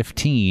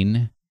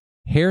 15.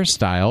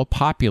 Hairstyle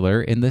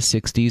popular in the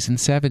 60s and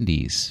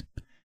 70s.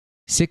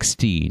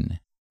 16.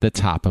 The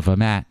top of a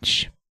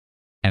match.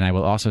 And I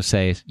will also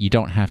say, you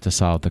don't have to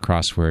solve the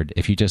crossword.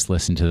 If you just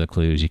listen to the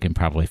clues, you can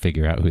probably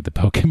figure out who the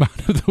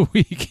Pokemon of the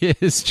week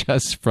is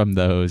just from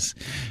those,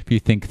 if you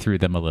think through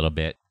them a little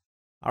bit.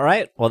 All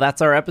right. Well,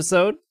 that's our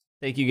episode.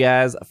 Thank you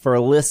guys for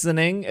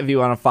listening. If you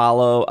want to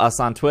follow us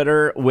on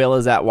Twitter, Will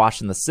is at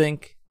Washing the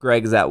Sink.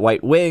 Greg's at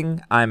White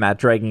Wing. I'm at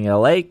Dragging a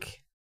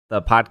Lake.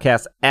 The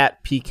podcast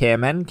at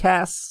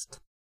PKMNcast.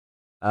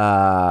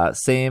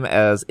 Same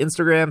as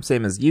Instagram,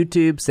 same as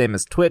YouTube, same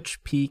as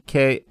Twitch,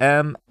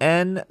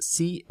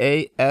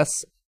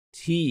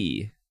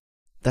 PKMNCAST.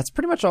 That's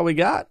pretty much all we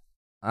got.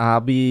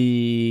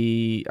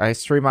 I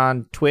stream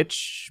on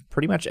Twitch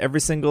pretty much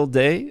every single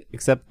day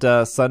except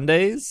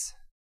Sundays.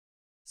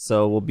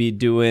 So we'll be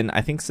doing,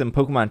 I think, some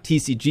Pokemon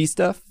TCG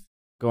stuff,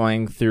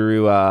 going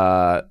through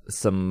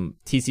some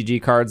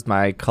TCG cards,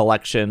 my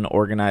collection,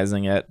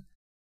 organizing it.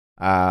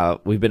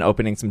 We've been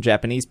opening some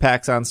Japanese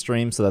packs on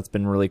stream, so that's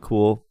been really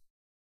cool.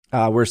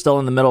 We're still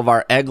in the middle of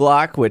our egg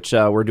lock, which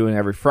we're doing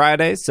every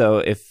Friday. So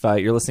if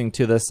you're listening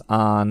to this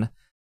on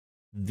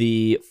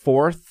the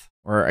 4th,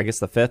 or I guess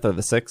the 5th or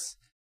the 6th,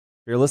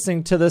 if you're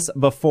listening to this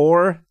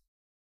before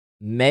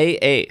May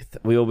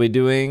 8th, we will be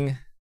doing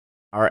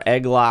our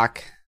egg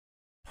lock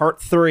part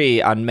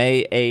 3 on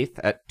May 8th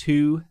at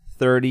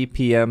 2:30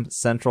 p.m.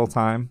 Central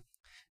Time.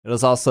 It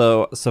was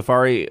also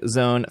Safari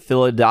Zone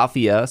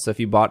Philadelphia, so if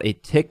you bought a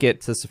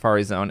ticket to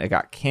Safari Zone, it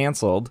got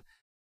canceled.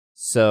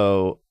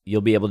 So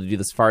you'll be able to do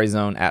the Safari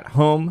Zone at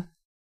home.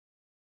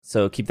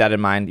 So keep that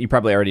in mind. You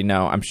probably already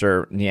know. I'm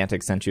sure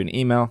Niantic sent you an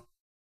email.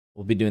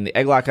 We'll be doing the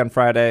egg lock on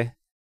Friday.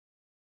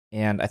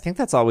 And I think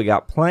that's all we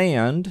got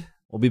planned.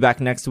 We'll be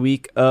back next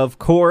week, of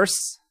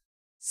course.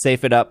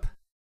 Safe it up.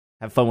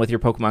 Have fun with your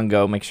Pokemon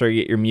Go. Make sure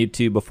you get your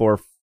Mewtwo before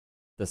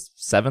the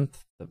 7th,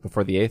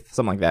 before the 8th,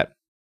 something like that.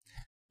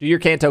 Do your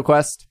Kanto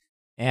quest,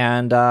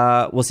 and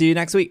we'll see you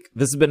next week.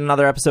 This has been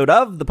another episode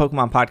of the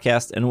Pokemon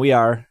Podcast, and we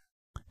are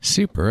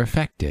super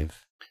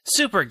effective.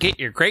 Super, get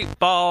your Great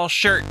Ball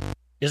shirt.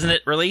 Isn't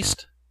it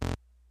released?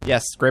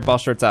 Yes, Great Ball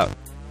shirt's out.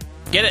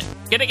 Get it,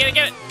 get it, get it,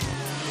 get it.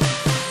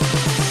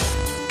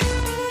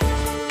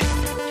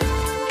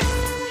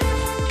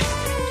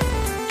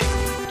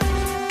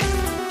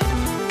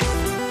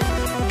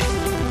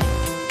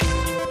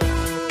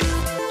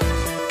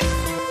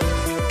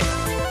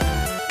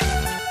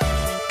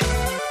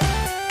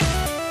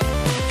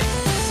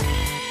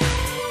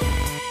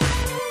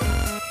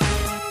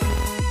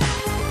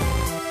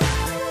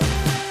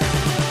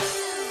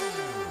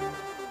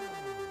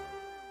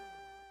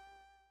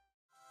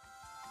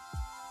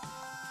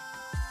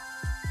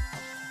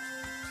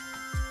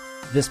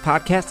 This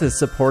podcast is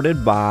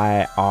supported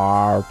by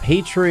our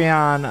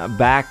Patreon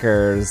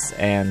backers,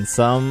 and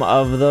some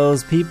of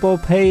those people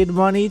paid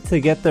money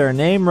to get their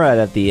name read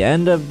at the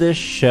end of this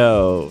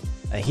show.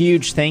 A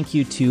huge thank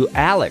you to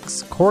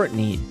Alex,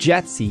 Courtney,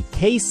 Jetsy,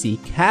 Casey,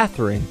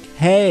 Catherine,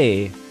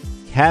 Kay,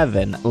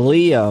 Kevin,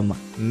 Liam,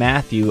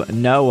 Matthew,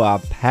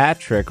 Noah,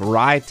 Patrick,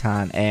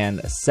 Ryton,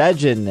 and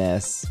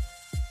Sejanus.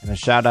 And a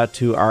shout out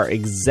to our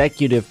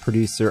executive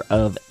producer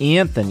of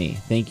Anthony.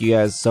 Thank you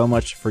guys so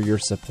much for your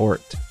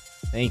support.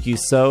 Thank you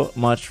so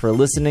much for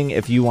listening.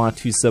 If you want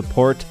to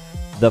support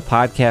the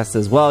podcast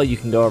as well, you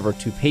can go over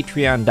to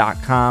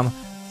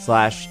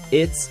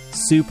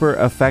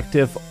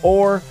patreon.com/itssupereffective,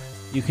 or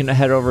you can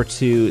head over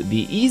to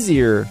the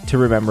easier to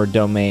remember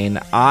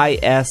domain,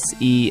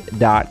 ise.cash.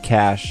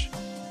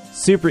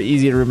 Super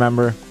easy to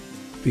remember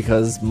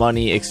because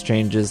money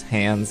exchanges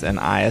hands, and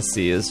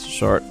ISC is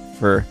short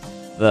for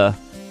the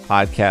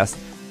podcast.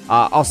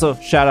 Also,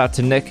 shout out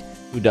to Nick,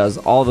 who does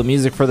all the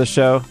music for the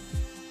show.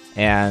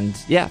 And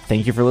yeah,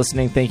 thank you for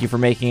listening. Thank you for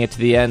making it to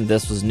the end.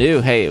 This was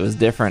new. Hey, it was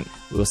different.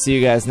 We will see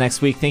you guys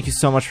next week. Thank you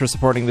so much for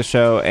supporting the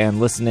show and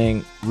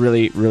listening.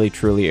 Really, really,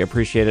 truly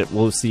appreciate it.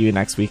 We'll see you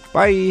next week.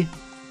 Bye.